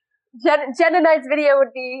 Jen and I's video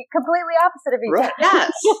would be completely opposite of each other.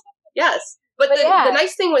 Yes. But the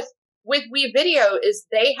nice thing with WeVideo is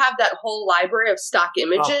they have that whole library of stock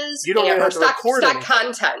images or stock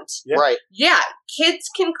content. Yeah. Right. Yeah. Kids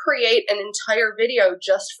can create an entire video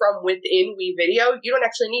just from within WeVideo. You don't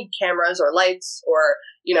actually need cameras or lights or,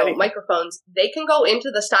 microphones. They can go into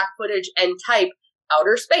the stock footage and type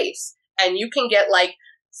outer space, and you can get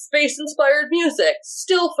space inspired music,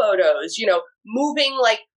 still photos, moving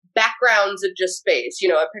backgrounds of just space,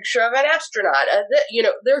 a picture of an astronaut,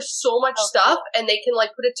 there's so much stuff, and they can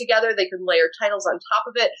put it together. They can layer titles on top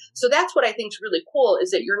of it. So that's what I think is really cool,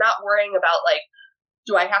 is that you're not worrying about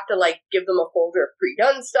do I have to give them a folder of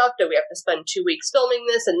pre-done stuff? Do we have to spend 2 weeks filming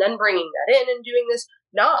this and then bringing that in and doing this?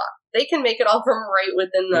 Nah, they can make it all from right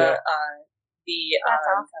within the that's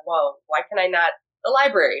awesome. Well, why can I not the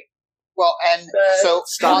library? Well, and so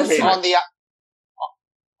on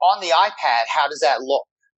the iPad, how does that look?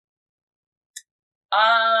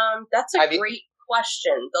 That's a great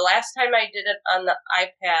question. The last time I did it on the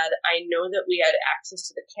iPad, I know that we had access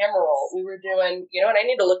to the camera roll. We were doing, and I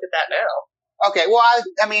need to look at that now. Okay, well,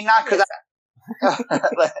 not because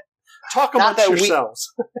talk amongst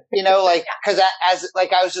yourselves. Because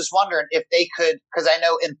I was just wondering if they could, because I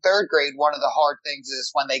know in 3rd grade, one of the hard things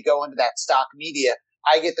is when they go into that stock media,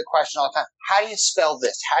 I get the question all the time, how do you spell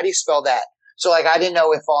this? How do you spell that? So I didn't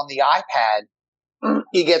know if on the iPad,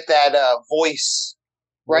 you get that voice,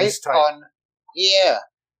 right?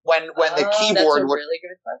 When the keyboard would, really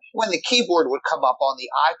good question. When the keyboard would come up on the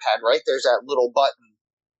iPad, right? There's that little button.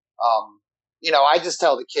 I just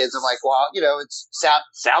tell the kids, I'm like, well, it's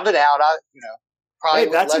sound it out. Probably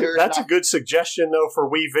that's a good suggestion though for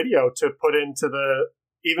WeVideo to put into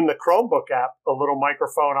even the Chromebook app, a little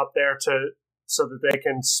microphone up there so that they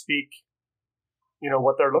can speak,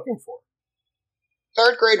 what they're looking for.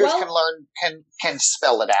 3rd graders can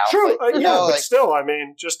spell it out. True, but still,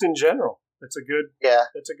 just in general, it's a good thing.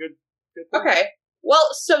 Okay,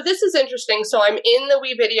 well, so this is interesting. So I'm in the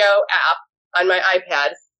WeVideo app on my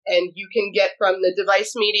iPad, and you can get from the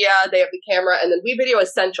device media, they have the camera, and then WeVideo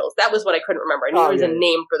Essentials. That was what I couldn't remember. I knew there was a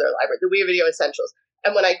name for their library, the WeVideo Essentials.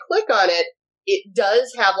 And when I click on it, it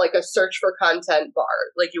does have a search for content bar,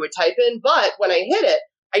 like you would type in, but when I hit it,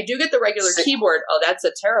 I do get the regular keyboard. Oh, that's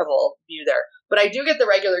a terrible view there. But I do get the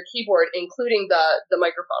regular keyboard, including the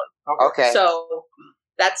microphone. Okay. So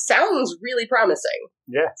that sounds really promising.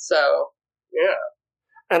 Yeah. So, yeah.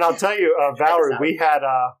 And I'll tell you, Valerie, we had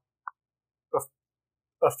a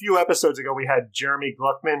few episodes ago, we had Jeremy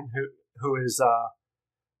Gluckman, who is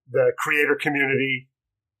the creator community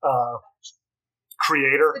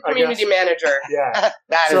creator, the community manager. Yeah.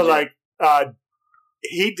 So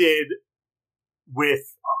he did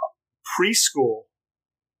with preschool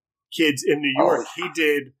kids in New York. He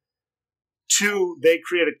did they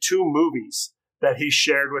created 2 movies that he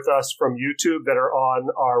shared with us from YouTube that are on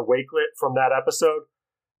our Wakelet from that episode,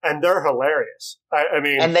 and they're hilarious. I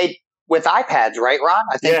mean, and they with iPads, right, Ron?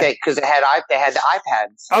 I think because they had the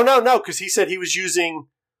iPads. Oh no, because he said he was using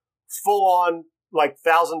full on like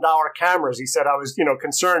 $1,000 cameras. He said I was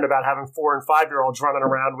concerned about having 4 and 5-year-olds running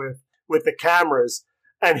around with the cameras,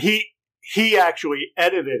 and he actually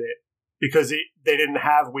edited it because they didn't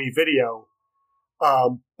have Wii Video,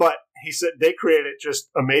 but he said they created just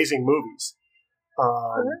amazing movies.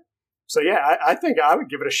 So yeah, I think I would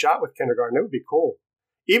give it a shot with kindergarten. It would be cool.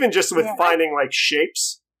 Even just with finding like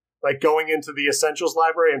shapes, like going into the essentials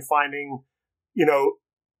library and finding,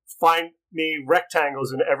 find me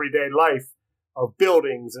rectangles in everyday life of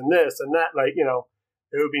buildings and this and that. Like,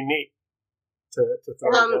 it would be neat to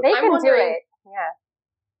throw they can do it. Yeah.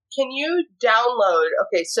 Can you download,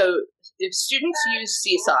 so if students use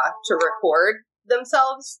Seesaw to record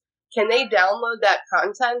themselves, can they download that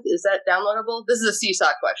content? Is that downloadable? This is a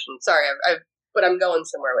Seesaw question. Sorry, but I'm going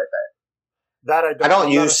somewhere with it. That I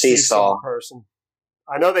don't use Seesaw. Person.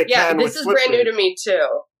 I know they can. Yeah, this with is Flipgrid. brand new to me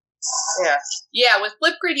too. Yeah. With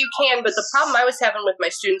Flipgrid you can, but the problem I was having with my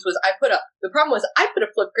students was I put a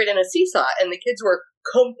Flipgrid in a Seesaw, and the kids were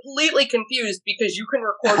completely confused because you can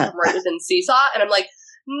record from right within Seesaw, and I'm like,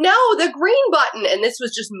 no, the green button. And this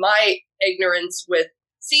was just my ignorance with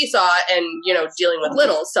Seesaw and dealing with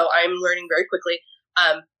littles, so I'm learning very quickly.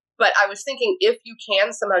 But I was thinking if you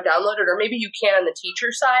can somehow download it, or maybe you can on the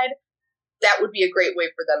teacher side, that would be a great way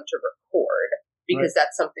for them to record, because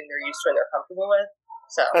that's something they're used to and they're comfortable with.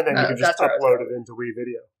 So, and then you can just upload it into Wii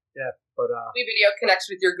Video. Yeah, but Wii Video connects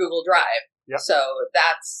with your Google Drive, so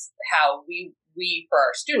that's how we for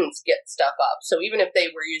our students get stuff up. So even if they're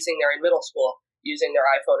in middle school using their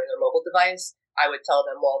iPhone or their mobile device, I would tell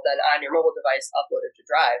them, well, then on your mobile device, upload it to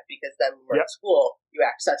Drive, because then when we're at school, you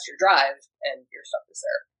access your Drive and your stuff is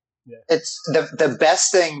there. Yeah. It's the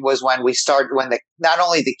best thing was when not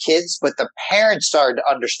only the kids but the parents started to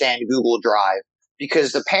understand Google Drive,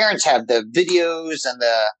 because the parents have the videos and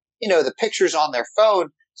the pictures on their phone.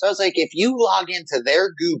 So I was like, if you log into their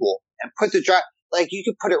Google and put the Drive, like you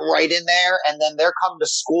could put it right in there, and then they're coming to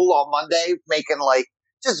school on Monday making like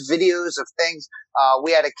just videos of things.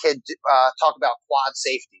 We had a kid talk about quad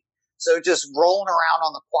safety. So just rolling around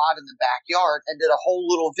on the quad in the backyard, and did a whole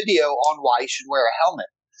little video on why you should wear a helmet.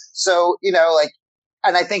 So,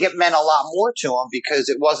 and I think it meant a lot more to him because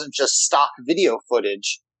it wasn't just stock video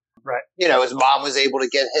footage. Right. His mom was able to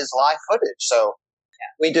get his live footage. So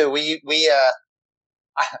we do.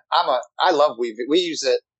 I love we use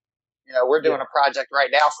it. We're doing a project right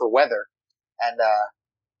now for weather, and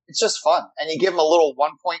it's just fun. And you give them a little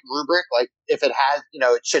 1-point rubric, like if it has,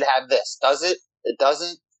 it should have this. Does it? It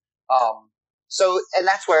doesn't. So, and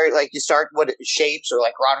that's where like you start shapes, or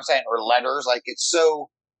like Ron was saying, or letters. Like it's so.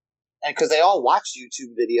 And because they all watch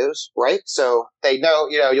YouTube videos, right? So they know,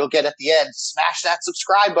 you'll get at the end, smash that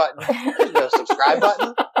subscribe button. There's no subscribe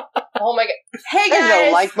button. Oh my God. Hey guys! There's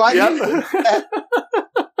no like button.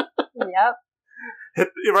 Yep.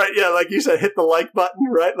 Right, yeah, like you said, hit the like button,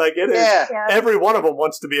 right? Like it is. Yeah. Every one of them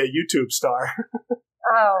wants to be a YouTube star.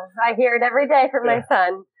 Oh, I hear it every day from my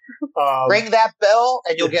son. Ring that bell,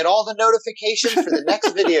 and you'll get all the notifications for the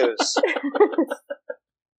next videos.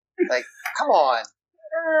 Like, come on.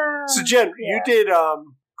 So Jen, you did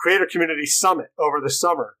Creator Community Summit over the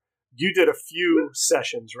summer. You did a few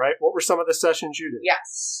sessions, right? What were some of the sessions you did?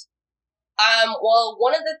 Yes. Well,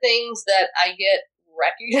 one of the things that I get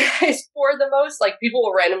recognized for the most, like people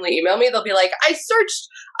will randomly email me, they'll be like, I searched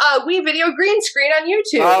Wii Video green screen on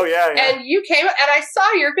YouTube. Oh yeah. And you came and I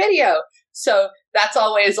saw your video. So that's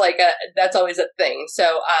always a thing.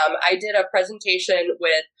 So I did a presentation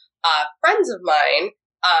with friends of mine.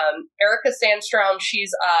 Erica Sandstrom,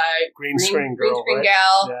 she's green screen right?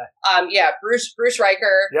 gal. Yeah. Bruce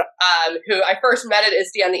Riker, yep. Who I first met at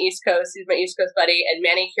ISTE on the East Coast. He's my East Coast buddy, and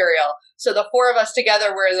Manny Curiel. So the four of us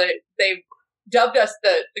together they dubbed us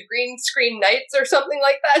the Green Screen Knights or something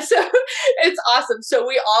like that. So it's awesome. So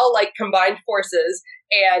we all like combined forces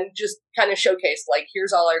and just kind of showcased like,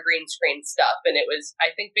 here's all our green screen stuff. And it was,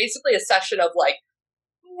 I think, basically a session of like,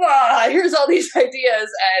 wow, here's all these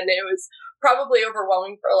ideas. And it was probably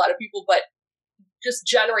overwhelming for a lot of people, but just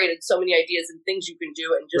generated so many ideas and things you can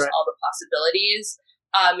do and just all the possibilities.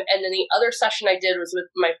 And then the other session I did was with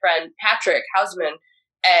my friend Patrick Hausman,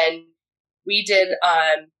 and we did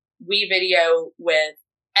Wii Video with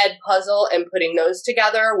Ed Puzzle and putting those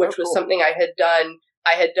together, which was something I had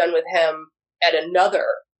done with him at another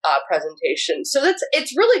presentation. So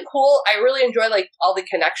it's really cool. I really enjoy like all the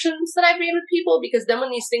connections that I've made with people, because then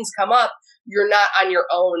when these things come up, you're not on your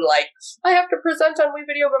own. Like, I have to present on Wii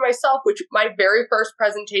Video by myself, which my very first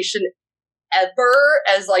presentation ever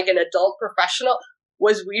as like an adult professional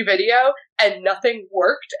was WeVideo, and nothing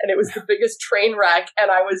worked, and it was the biggest train wreck, and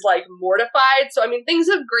I was like mortified. So I mean, things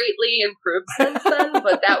have greatly improved since then,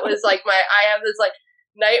 but that was like I have this like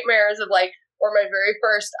nightmares of like, or my very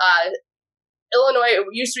first Illinois, it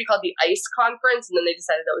used to be called the ICE conference, and then they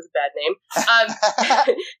decided that was a bad name.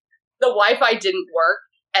 The Wi-Fi didn't work,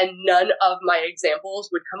 and none of my examples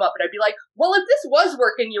would come up, and I'd be like, well, if this was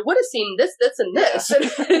working, you would have seen this, this, and this. And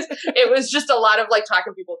it was just a lot of like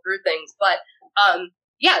talking people through things, but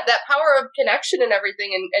yeah, that power of connection and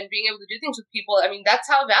everything, and being able to do things with people. I mean, that's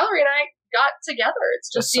how Valerie and I got together. It's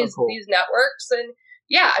just these networks, and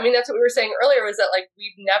yeah, I mean, that's what we were saying earlier, was that like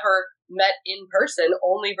we've never met in person,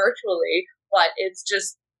 only virtually, but it's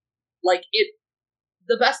just like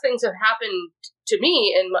the best things have happened to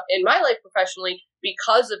me in my life professionally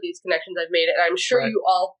because of these connections I've made, and I'm sure you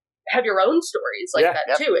all have your own stories like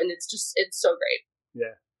that too, and it's so great.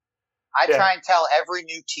 Yeah. I try and tell every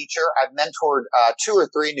new teacher, I've mentored 2 or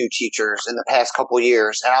 3 new teachers in the past couple of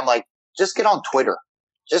years, and I'm like, just get on Twitter.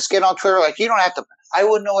 Just get on Twitter. Like, you don't have to, I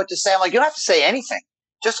wouldn't know what to say. I'm like, you don't have to say anything.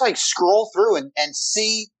 Just like scroll through and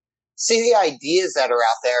see the ideas that are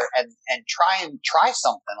out there and try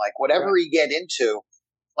something. Like whatever you get into,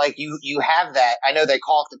 like you have that. I know they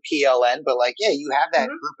call it the PLN, but like, yeah, you have that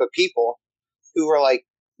group of people who are like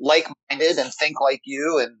like-minded and think like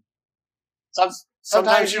you, and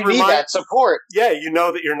sometimes you need that support. Yeah, you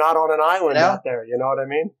know that you're not on an island out there. You know what I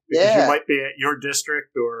mean? Because you might be at your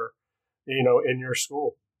district or, in your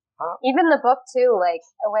school. Even the book too. Like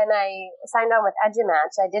when I signed on with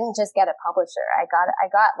EduMatch, I didn't just get a publisher. I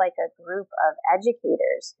got like a group of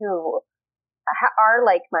educators who are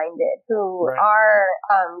like-minded, who are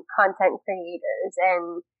content creators,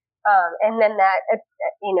 and then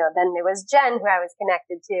then there was Jen, who I was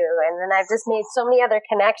connected to, and then I've just made so many other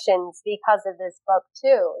connections because of this book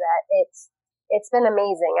too, that it's been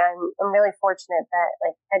amazing. I'm really fortunate that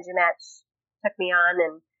like EduMatch took me on,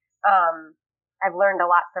 and I've learned a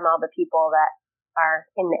lot from all the people that are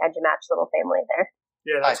in the EduMatch little family there.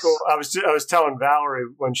 Yeah, that's cool. I was telling Valerie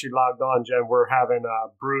when she logged on, Jen, we're having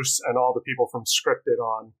Bruce and all the people from Scripted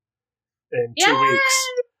on in 2 weeks.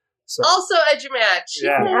 So, also EduMatch.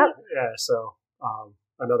 Yeah. So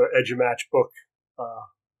another EduMatch book,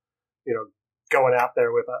 going out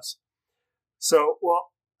there with us. So,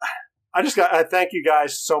 well, I thank you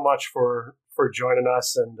guys so much for joining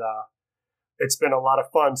us, and it's been a lot of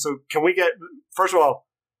fun. So, can we get, first of all,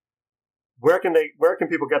 where can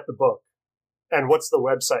people get the book, and what's the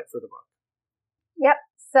website for the book? Yep.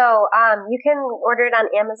 So you can order it on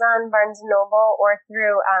Amazon, Barnes & Noble, or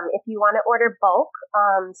through, if you want to order bulk,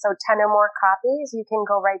 so 10 or more copies, you can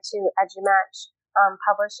go right to EduMatch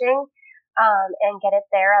Publishing and get it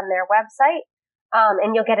there on their website,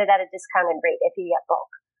 and you'll get it at a discounted rate if you get bulk,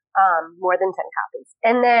 more than 10 copies.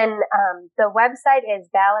 And then the website is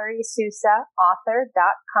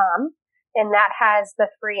ValerieSousaAuthor.com, and that has the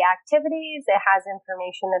free activities. It has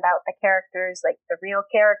information about the characters, like the real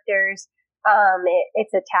characters.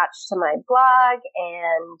 It's attached to my blog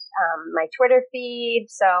and my Twitter feed,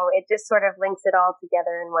 so it just sort of links it all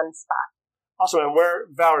together in one spot. Awesome. And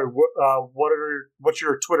Valerie, what's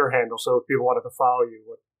your Twitter handle, so if people wanted to follow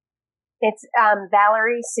you? It's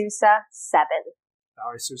Valerie Sousa 7.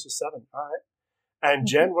 Valerie Sousa 7. All right. And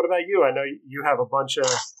Jen, what about you? I know you have a bunch of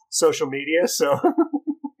social media, so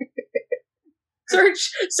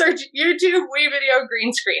Search YouTube, WeVideo,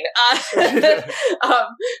 green screen.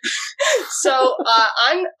 So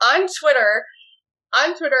on Twitter,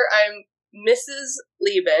 I'm Mrs.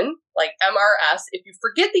 Leban, like MRS. If you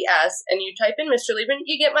forget the S and you type in Mr. Leban,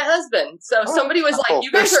 you get my husband. So somebody was like, "You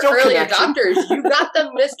guys are early adopters. You got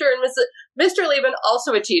them, Mr. and Mrs. Mr. Leban,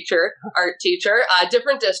 also a teacher, art teacher,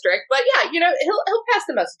 different district, but yeah, he'll pass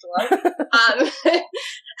the message along."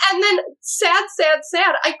 And then sad,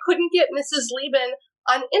 I couldn't get Mrs. Leban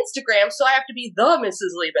on Instagram, so I have to be the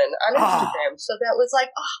Mrs. Leban on Instagram. So that was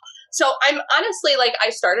like, So I'm honestly, like, I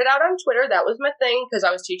started out on Twitter. That was my thing because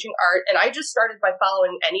I was teaching art, and I just started by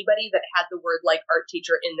following anybody that had the word like art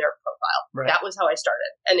teacher in their profile. Right. That was how I started,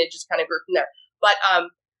 and it just kind of grew from there. But I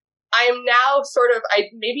am now sort of,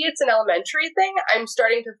 maybe it's an elementary thing. I'm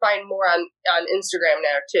starting to find more on Instagram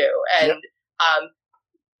now too, and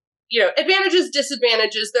advantages,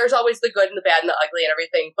 disadvantages. There's always the good and the bad and the ugly and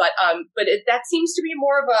everything. But that seems to be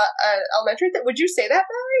more of a elementary thing. Would you say that,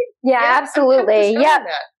 Valerie? Yeah, absolutely. Yeah.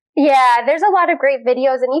 Yeah, there's a lot of great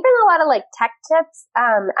videos and even a lot of like tech tips.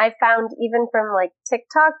 I found even from like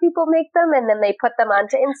TikTok, people make them and then they put them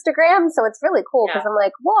onto Instagram. So it's really cool because I'm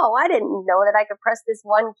like, whoa, I didn't know that I could press this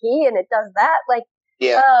one key and it does that. Like,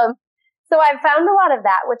 So I've found a lot of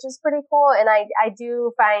that, which is pretty cool. And I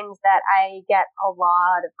do find that I get a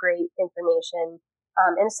lot of great information.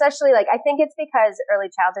 And especially I think it's because early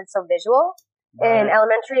childhood's so visual and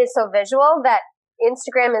elementary is so visual that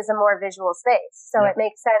Instagram is a more visual space. So it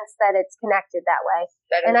makes sense that it's connected that way.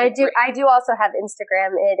 And I do also have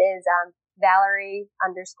Instagram. It is,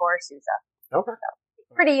 Valerie_Sousa. Okay.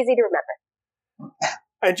 So pretty easy to remember.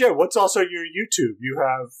 And Joe, what's also your YouTube? You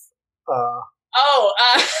have,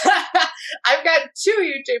 I've got 2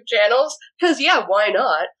 YouTube channels because why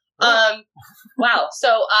not? Wow.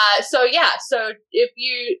 So if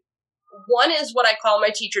you, one is what I call my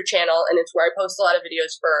teacher channel, and it's where I post a lot of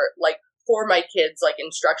videos for my kids,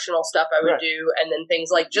 instructional stuff I would do, and then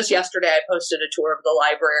things like just yesterday I posted a tour of the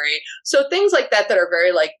library. So things like that are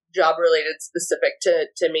very job related, specific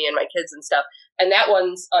to me and my kids and stuff. And that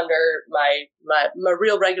one's under my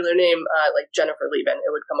real regular name, Jennifer Leban.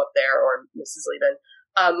 It would come up there, or Mrs. Leban.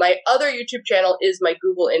 My other YouTube channel is my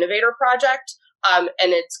Google Innovator project, and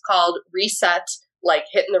it's called Reset,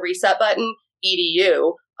 hitting the reset button,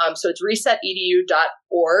 edu. So it's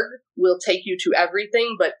resetedu.org. Will take you to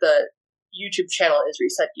everything, but the YouTube channel is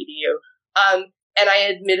Reset EDU. And I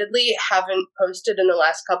admittedly haven't posted in the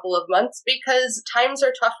last couple of months because times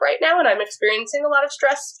are tough right now, and I'm experiencing a lot of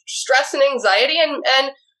stress and anxiety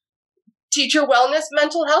and teacher wellness,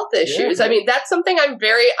 mental health issues. Yeah. I mean, that's something I'm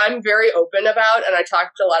very open about, and I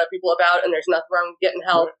talk to a lot of people about, and there's nothing wrong with getting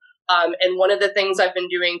help. And one of the things I've been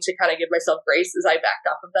doing to kind of give myself grace is I backed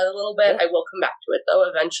off of that a little bit. I will come back to it though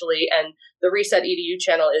eventually. And the Reset EDU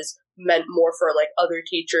channel is meant more for other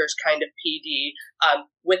teachers kind of PD,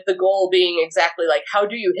 with the goal being exactly how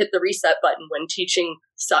do you hit the reset button when teaching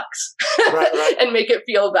sucks and make it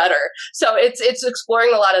feel better. So it's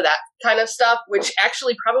exploring a lot of that kind of stuff, which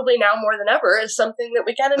actually probably now more than ever is something that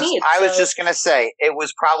we kind of need. I was just going to say, it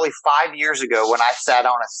was probably 5 years ago when I sat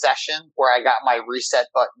on a session where I got my reset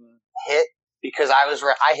button hit because I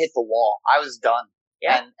hit the wall. I was done.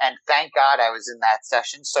 Yeah. And thank God I was in that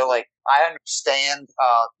session. So I understand,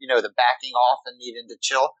 the backing off and needing to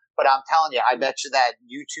chill, but I'm telling you, I bet you that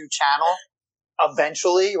YouTube channel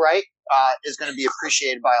eventually, is going to be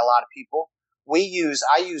appreciated by a lot of people. I use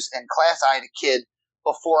in class, I had a kid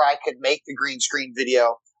before I could make the green screen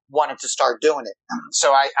video wanted to start doing it.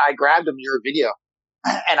 So I grabbed him your video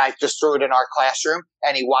and I just threw it in our classroom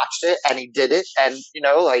and he watched it and he did it. And,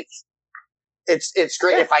 it's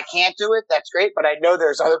great. If I can't do it, that's great. But I know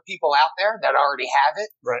there's other people out there that already have it.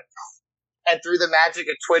 Right. And through the magic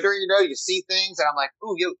of Twitter, you see things and I'm like,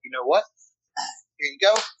 ooh, you know what? Here you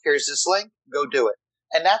go. Here's this link. Go do it.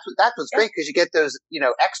 And that's what's great because you get those,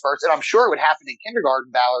 experts. And I'm sure it would happen in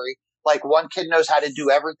kindergarten, Valerie. One kid knows how to do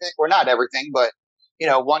everything, or not everything, but,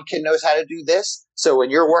 one kid knows how to do this. So when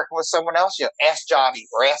you're working with someone else, ask Johnny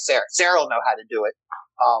or ask Sarah. Sarah will know how to do it.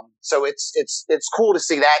 So it's cool to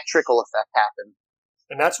see that trickle effect happen.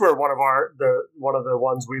 And that's where one of the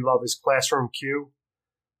ones we love is Classroom Q.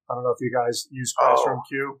 I don't know if you guys use Classroom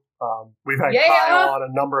Q. We've had Kyle on a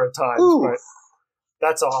number of times, but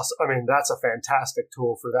that's awesome. I mean, that's a fantastic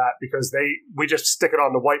tool for that because we just stick it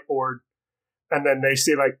on the whiteboard and then they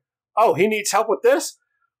see oh, he needs help with this.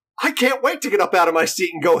 I can't wait to get up out of my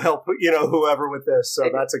seat and go help, whoever with this. So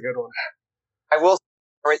that's a good one. I will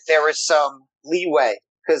say there was some leeway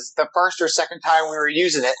because the first or second time we were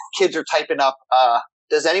using it, kids are typing up,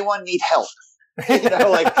 does anyone need help? And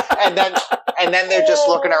then they're just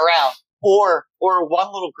looking around. Or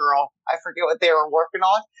one little girl, I forget what they were working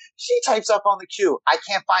on. She types up on the queue, I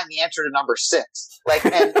can't find the answer to number 6.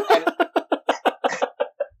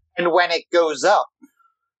 And when it goes up,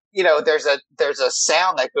 there's a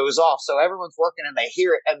sound that goes off. So everyone's working and they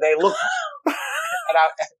hear it and they look. And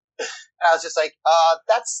I was just like,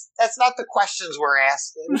 that's not the questions we're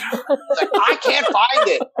asking. I can't find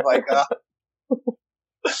it.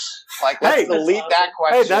 Let's delete that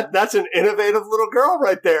question. Hey, that's an innovative little girl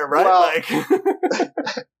right there, right? Well,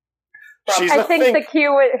 I think the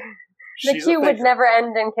queue would never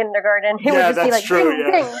end in kindergarten. It would just be true,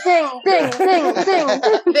 ding, ding, ding, ding, ding,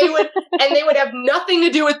 ding. They would have nothing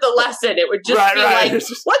to do with the lesson. It would just be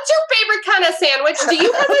what's your favorite kind of sandwich? Do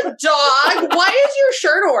you have a dog? Why is your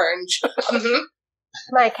shirt orange? Mm-hmm.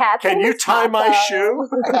 My cat. Can you tie my shoe?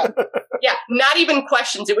 Yeah, not even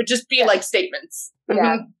questions. It would just be statements.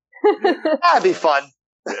 Yeah. That'd be fun.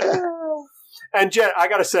 And Jen, I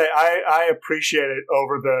got to say, I appreciate it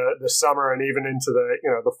over the summer and even into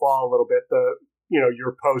the fall a little bit.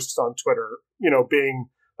 Your posts on Twitter, being,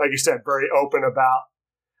 like you said, very open about.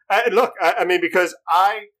 And look, I mean, because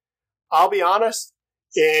I'll be honest,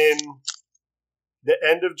 in the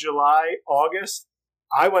end of July, August,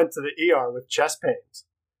 I went to the ER with chest pains.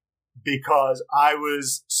 because I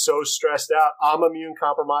was so stressed out. I'm immune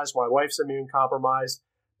compromised. My wife's immune compromised,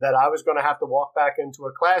 that I was going to have to walk back into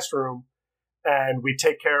a classroom and we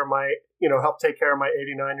take care of help take care of my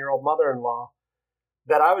 89-year-old mother-in-law,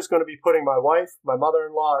 that I was going to be putting my wife, my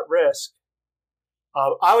mother-in-law at risk.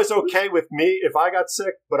 I was okay with me if I got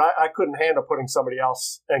sick, but I couldn't handle putting somebody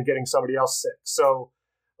else and getting somebody else sick. So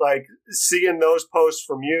like seeing those posts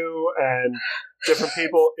from you and different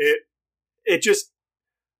people,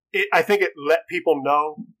 I think it let people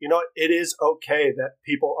know, it is okay that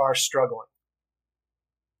people are struggling.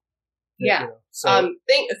 Yeah.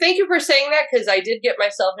 Thank you for saying that, because I did get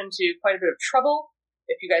myself into quite a bit of trouble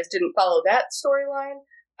if you guys didn't follow that storyline.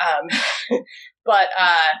 But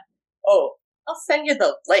I'll send you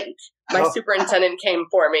the link. My superintendent came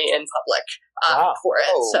for me in public for it.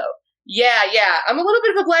 Oh. So yeah. I'm a little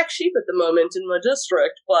bit of a black sheep at the moment in my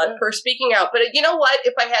district, but for speaking out. But you know what?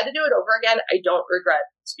 If I had to do it over again, I don't regret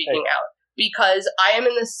speaking out, because I am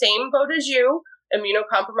in the same boat as you,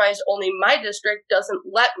 immunocompromised. Only my district doesn't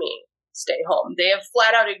let me stay home. They have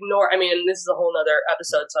flat out ignored. I mean, this is a whole nother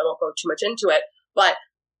episode, so I won't go too much into it. But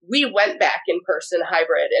we went back in person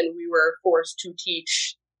hybrid, and we were forced to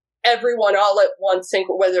teach everyone all at once,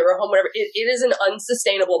 whether they were home, whatever. It is an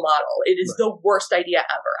unsustainable model. It is the worst idea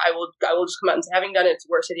ever. I will just come out and say, having done it, it's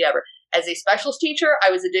the worst idea ever. As a specialist teacher,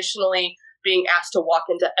 I was additionally being asked to walk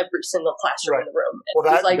into every single classroom in the room. And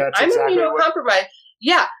it was like, I'm exactly immunocompromised.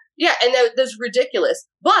 Yeah, and that's ridiculous.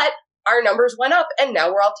 But our numbers went up, and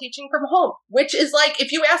now we're all teaching from home, which is like,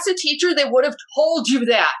 if you asked a teacher, they would have told you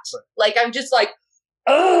that. Right. Like, I'm just like,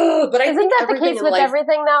 oh, but Isn't that the case with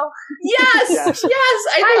everything, though? Yes.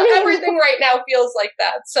 I think everything right now feels like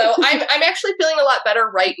that. So I'm actually feeling a lot better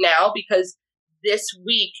right now, because this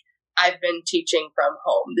week I've been teaching from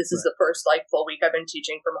home. This is the first full week I've been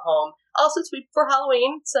teaching from home. Also, it's week before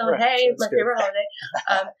Halloween, so hey, it's my favorite holiday.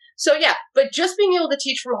 So yeah, but just being able to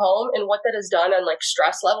teach from home and what that has done on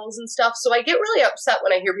stress levels and stuff. So I get really upset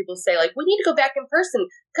when I hear people say we need to go back in person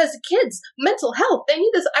because kids, mental health, they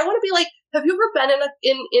need this. I want to be have you ever been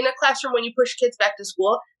in a classroom when you push kids back to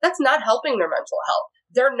school? That's not helping their mental health.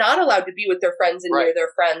 They're not allowed to be with their friends and near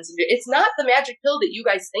their friends. It's not the magic pill that you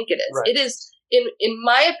guys think it is. Right. It is, in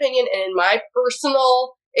my opinion and in my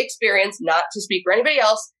personal experience, not to speak for anybody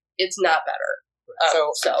else, it's not better.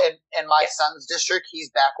 So in my son's district,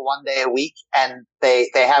 he's back one day a week, and they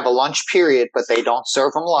have a lunch period, but they don't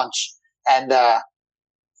serve him lunch. And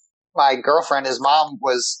my girlfriend, his mom,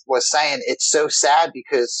 was saying it's so sad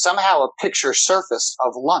because somehow a picture surfaced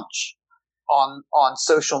of lunch on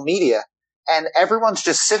social media, and everyone's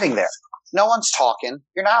just sitting there. No one's talking.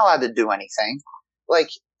 You're not allowed to do anything.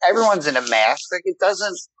 Everyone's in a mask. It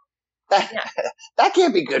doesn't. That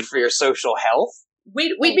can't be good for your social health.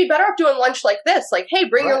 We'd be better off doing lunch like this. Hey,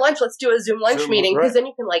 bring your lunch. Let's do a Zoom lunch meeting, because then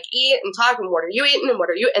you can eat and talk, and what are you eating and what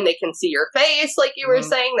are you, and they can see your face, like you were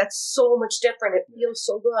saying. That's so much different. It feels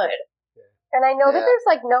so good. And I know that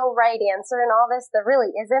there's no right answer in all this. There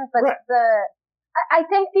really isn't. But I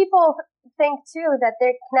think people think too that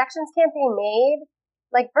their connections can't be made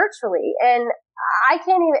virtually, and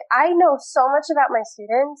I know so much about my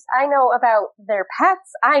students. I know about their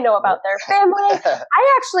pets. I know about their family.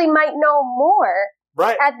 I actually might know more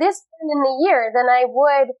at this point in the year than I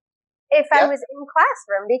would if I was in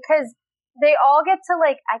classroom, because they all get to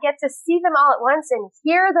I get to see them all at once and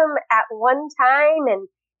hear them at one time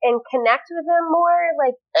and connect with them more.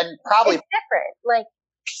 And probably it's different.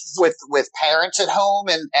 With parents at home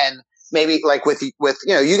and maybe with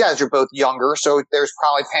you guys are both younger, so there's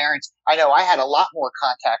probably parents. I know I had a lot more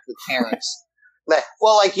contact with parents.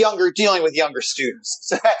 Younger, dealing with younger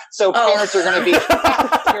students. So parents are going to be.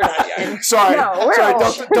 You're not young. Sorry,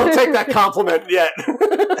 don't take that compliment yet.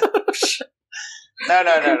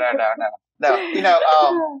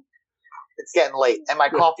 No. It's getting late, and my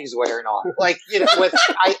coffee's wearing off.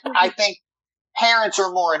 I think parents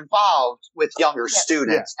are more involved with younger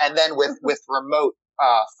students, and then with remote.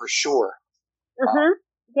 For sure.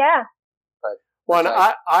 Yeah.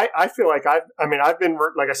 I feel like I've been,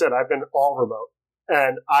 like I said, I've been all remote,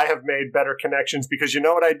 and I have made better connections because you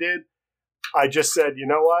know what I did? I just said, you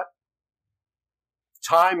know what?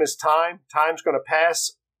 Time is time. Time's going to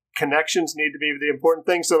pass. Connections need to be the important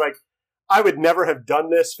thing. So I would never have done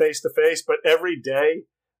this face to face, but every day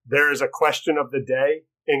there is a question of the day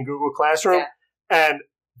in Google Classroom, and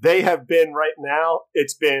they have been right now.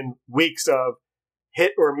 It's been weeks of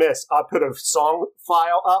hit or miss. I put a song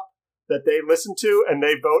file up that they listen to, and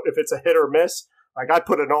they vote if it's a hit or miss. I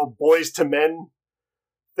put an old Boys to Men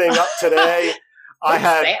thing up today. I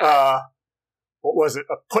had, what was it?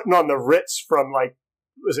 Putting on the Ritz from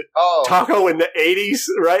was it Taco in the 80s,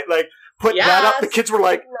 right? Putting that up. The kids were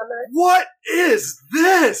like, what is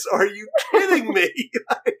this? Are you kidding me?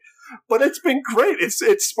 But it's been great.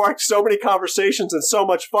 It's sparked so many conversations and so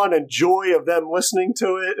much fun and joy of them listening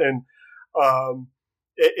to it. And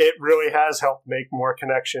it really has helped make more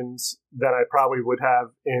connections than I probably would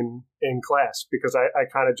have in class, because I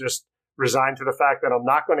kind of just resigned to the fact that I'm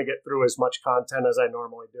not going to get through as much content as I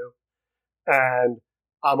normally do. And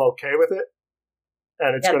I'm okay with it.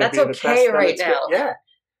 And it's going to be the best right now. Yeah.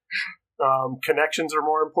 Connections are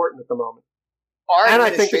more important at the moment. And I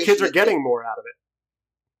think the kids are getting more out of it.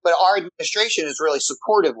 But our administration is really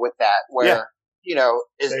supportive with that, where,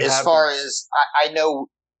 as far as I know,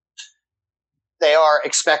 they are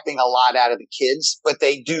expecting a lot out of the kids, but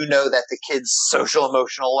they do know that the kids' social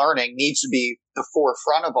emotional learning needs to be the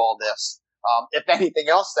forefront of all this. If anything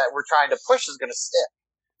else that we're trying to push is going to stick.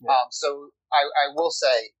 Yeah. So I will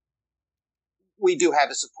say we do have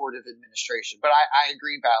a supportive administration, but I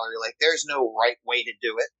agree, Valerie, like there's no right way to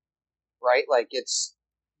do it, right? Like it's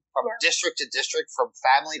from district to district, from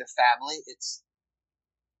family to family. It's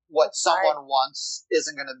what someone wants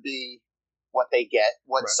isn't going to be what they get.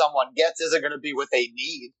 What someone gets isn't going to be what they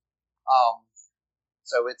need.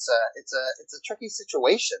 So it's a tricky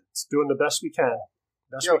situation. It's doing the best we can.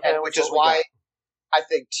 Which is why I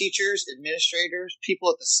think teachers, administrators, people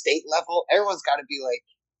at the state level, everyone's got to be like,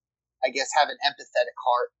 I guess, have an empathetic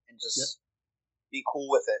heart and just be cool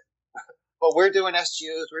with it. But we're doing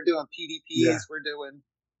SGOs, we're doing PDPs, we're doing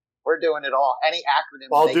it all. Any acronym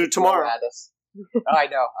I'll do tomorrow. At us. I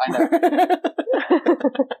know.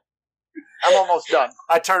 I'm almost done.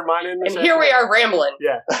 I turned mine in. And here we are rambling.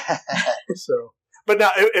 Yeah. But no,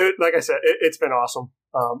 like I said, it's been awesome.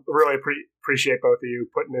 Really appreciate both of you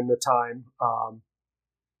putting in the time.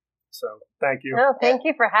 So thank you. No, thank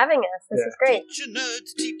you for having us. This is great.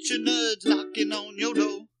 Teacher nerds knocking on your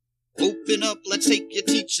door. Open up, let's take your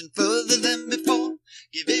teaching further than before.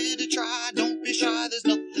 Give it a try, don't be shy, there's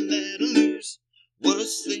nothing there to lose.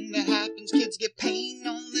 Worst thing that happens, kids get pain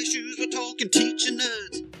on their shoes. We're talking teacher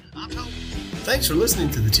nerds. Thanks for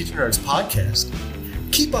listening to the Teacher Nerds podcast.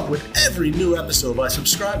 Keep up with every new episode by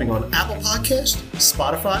subscribing on Apple Podcast,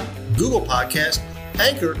 Spotify, Google Podcast,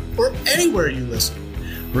 Anchor, or anywhere you listen.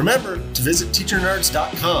 Remember to visit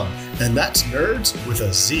teachernerds.com, and that's nerds with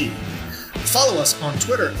a Z. Follow us on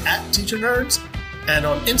Twitter @TeacherNerds and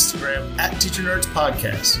on Instagram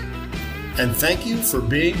 @TeacherNerdsPodcast. And thank you for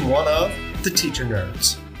being one of the Teacher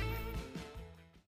Nerds.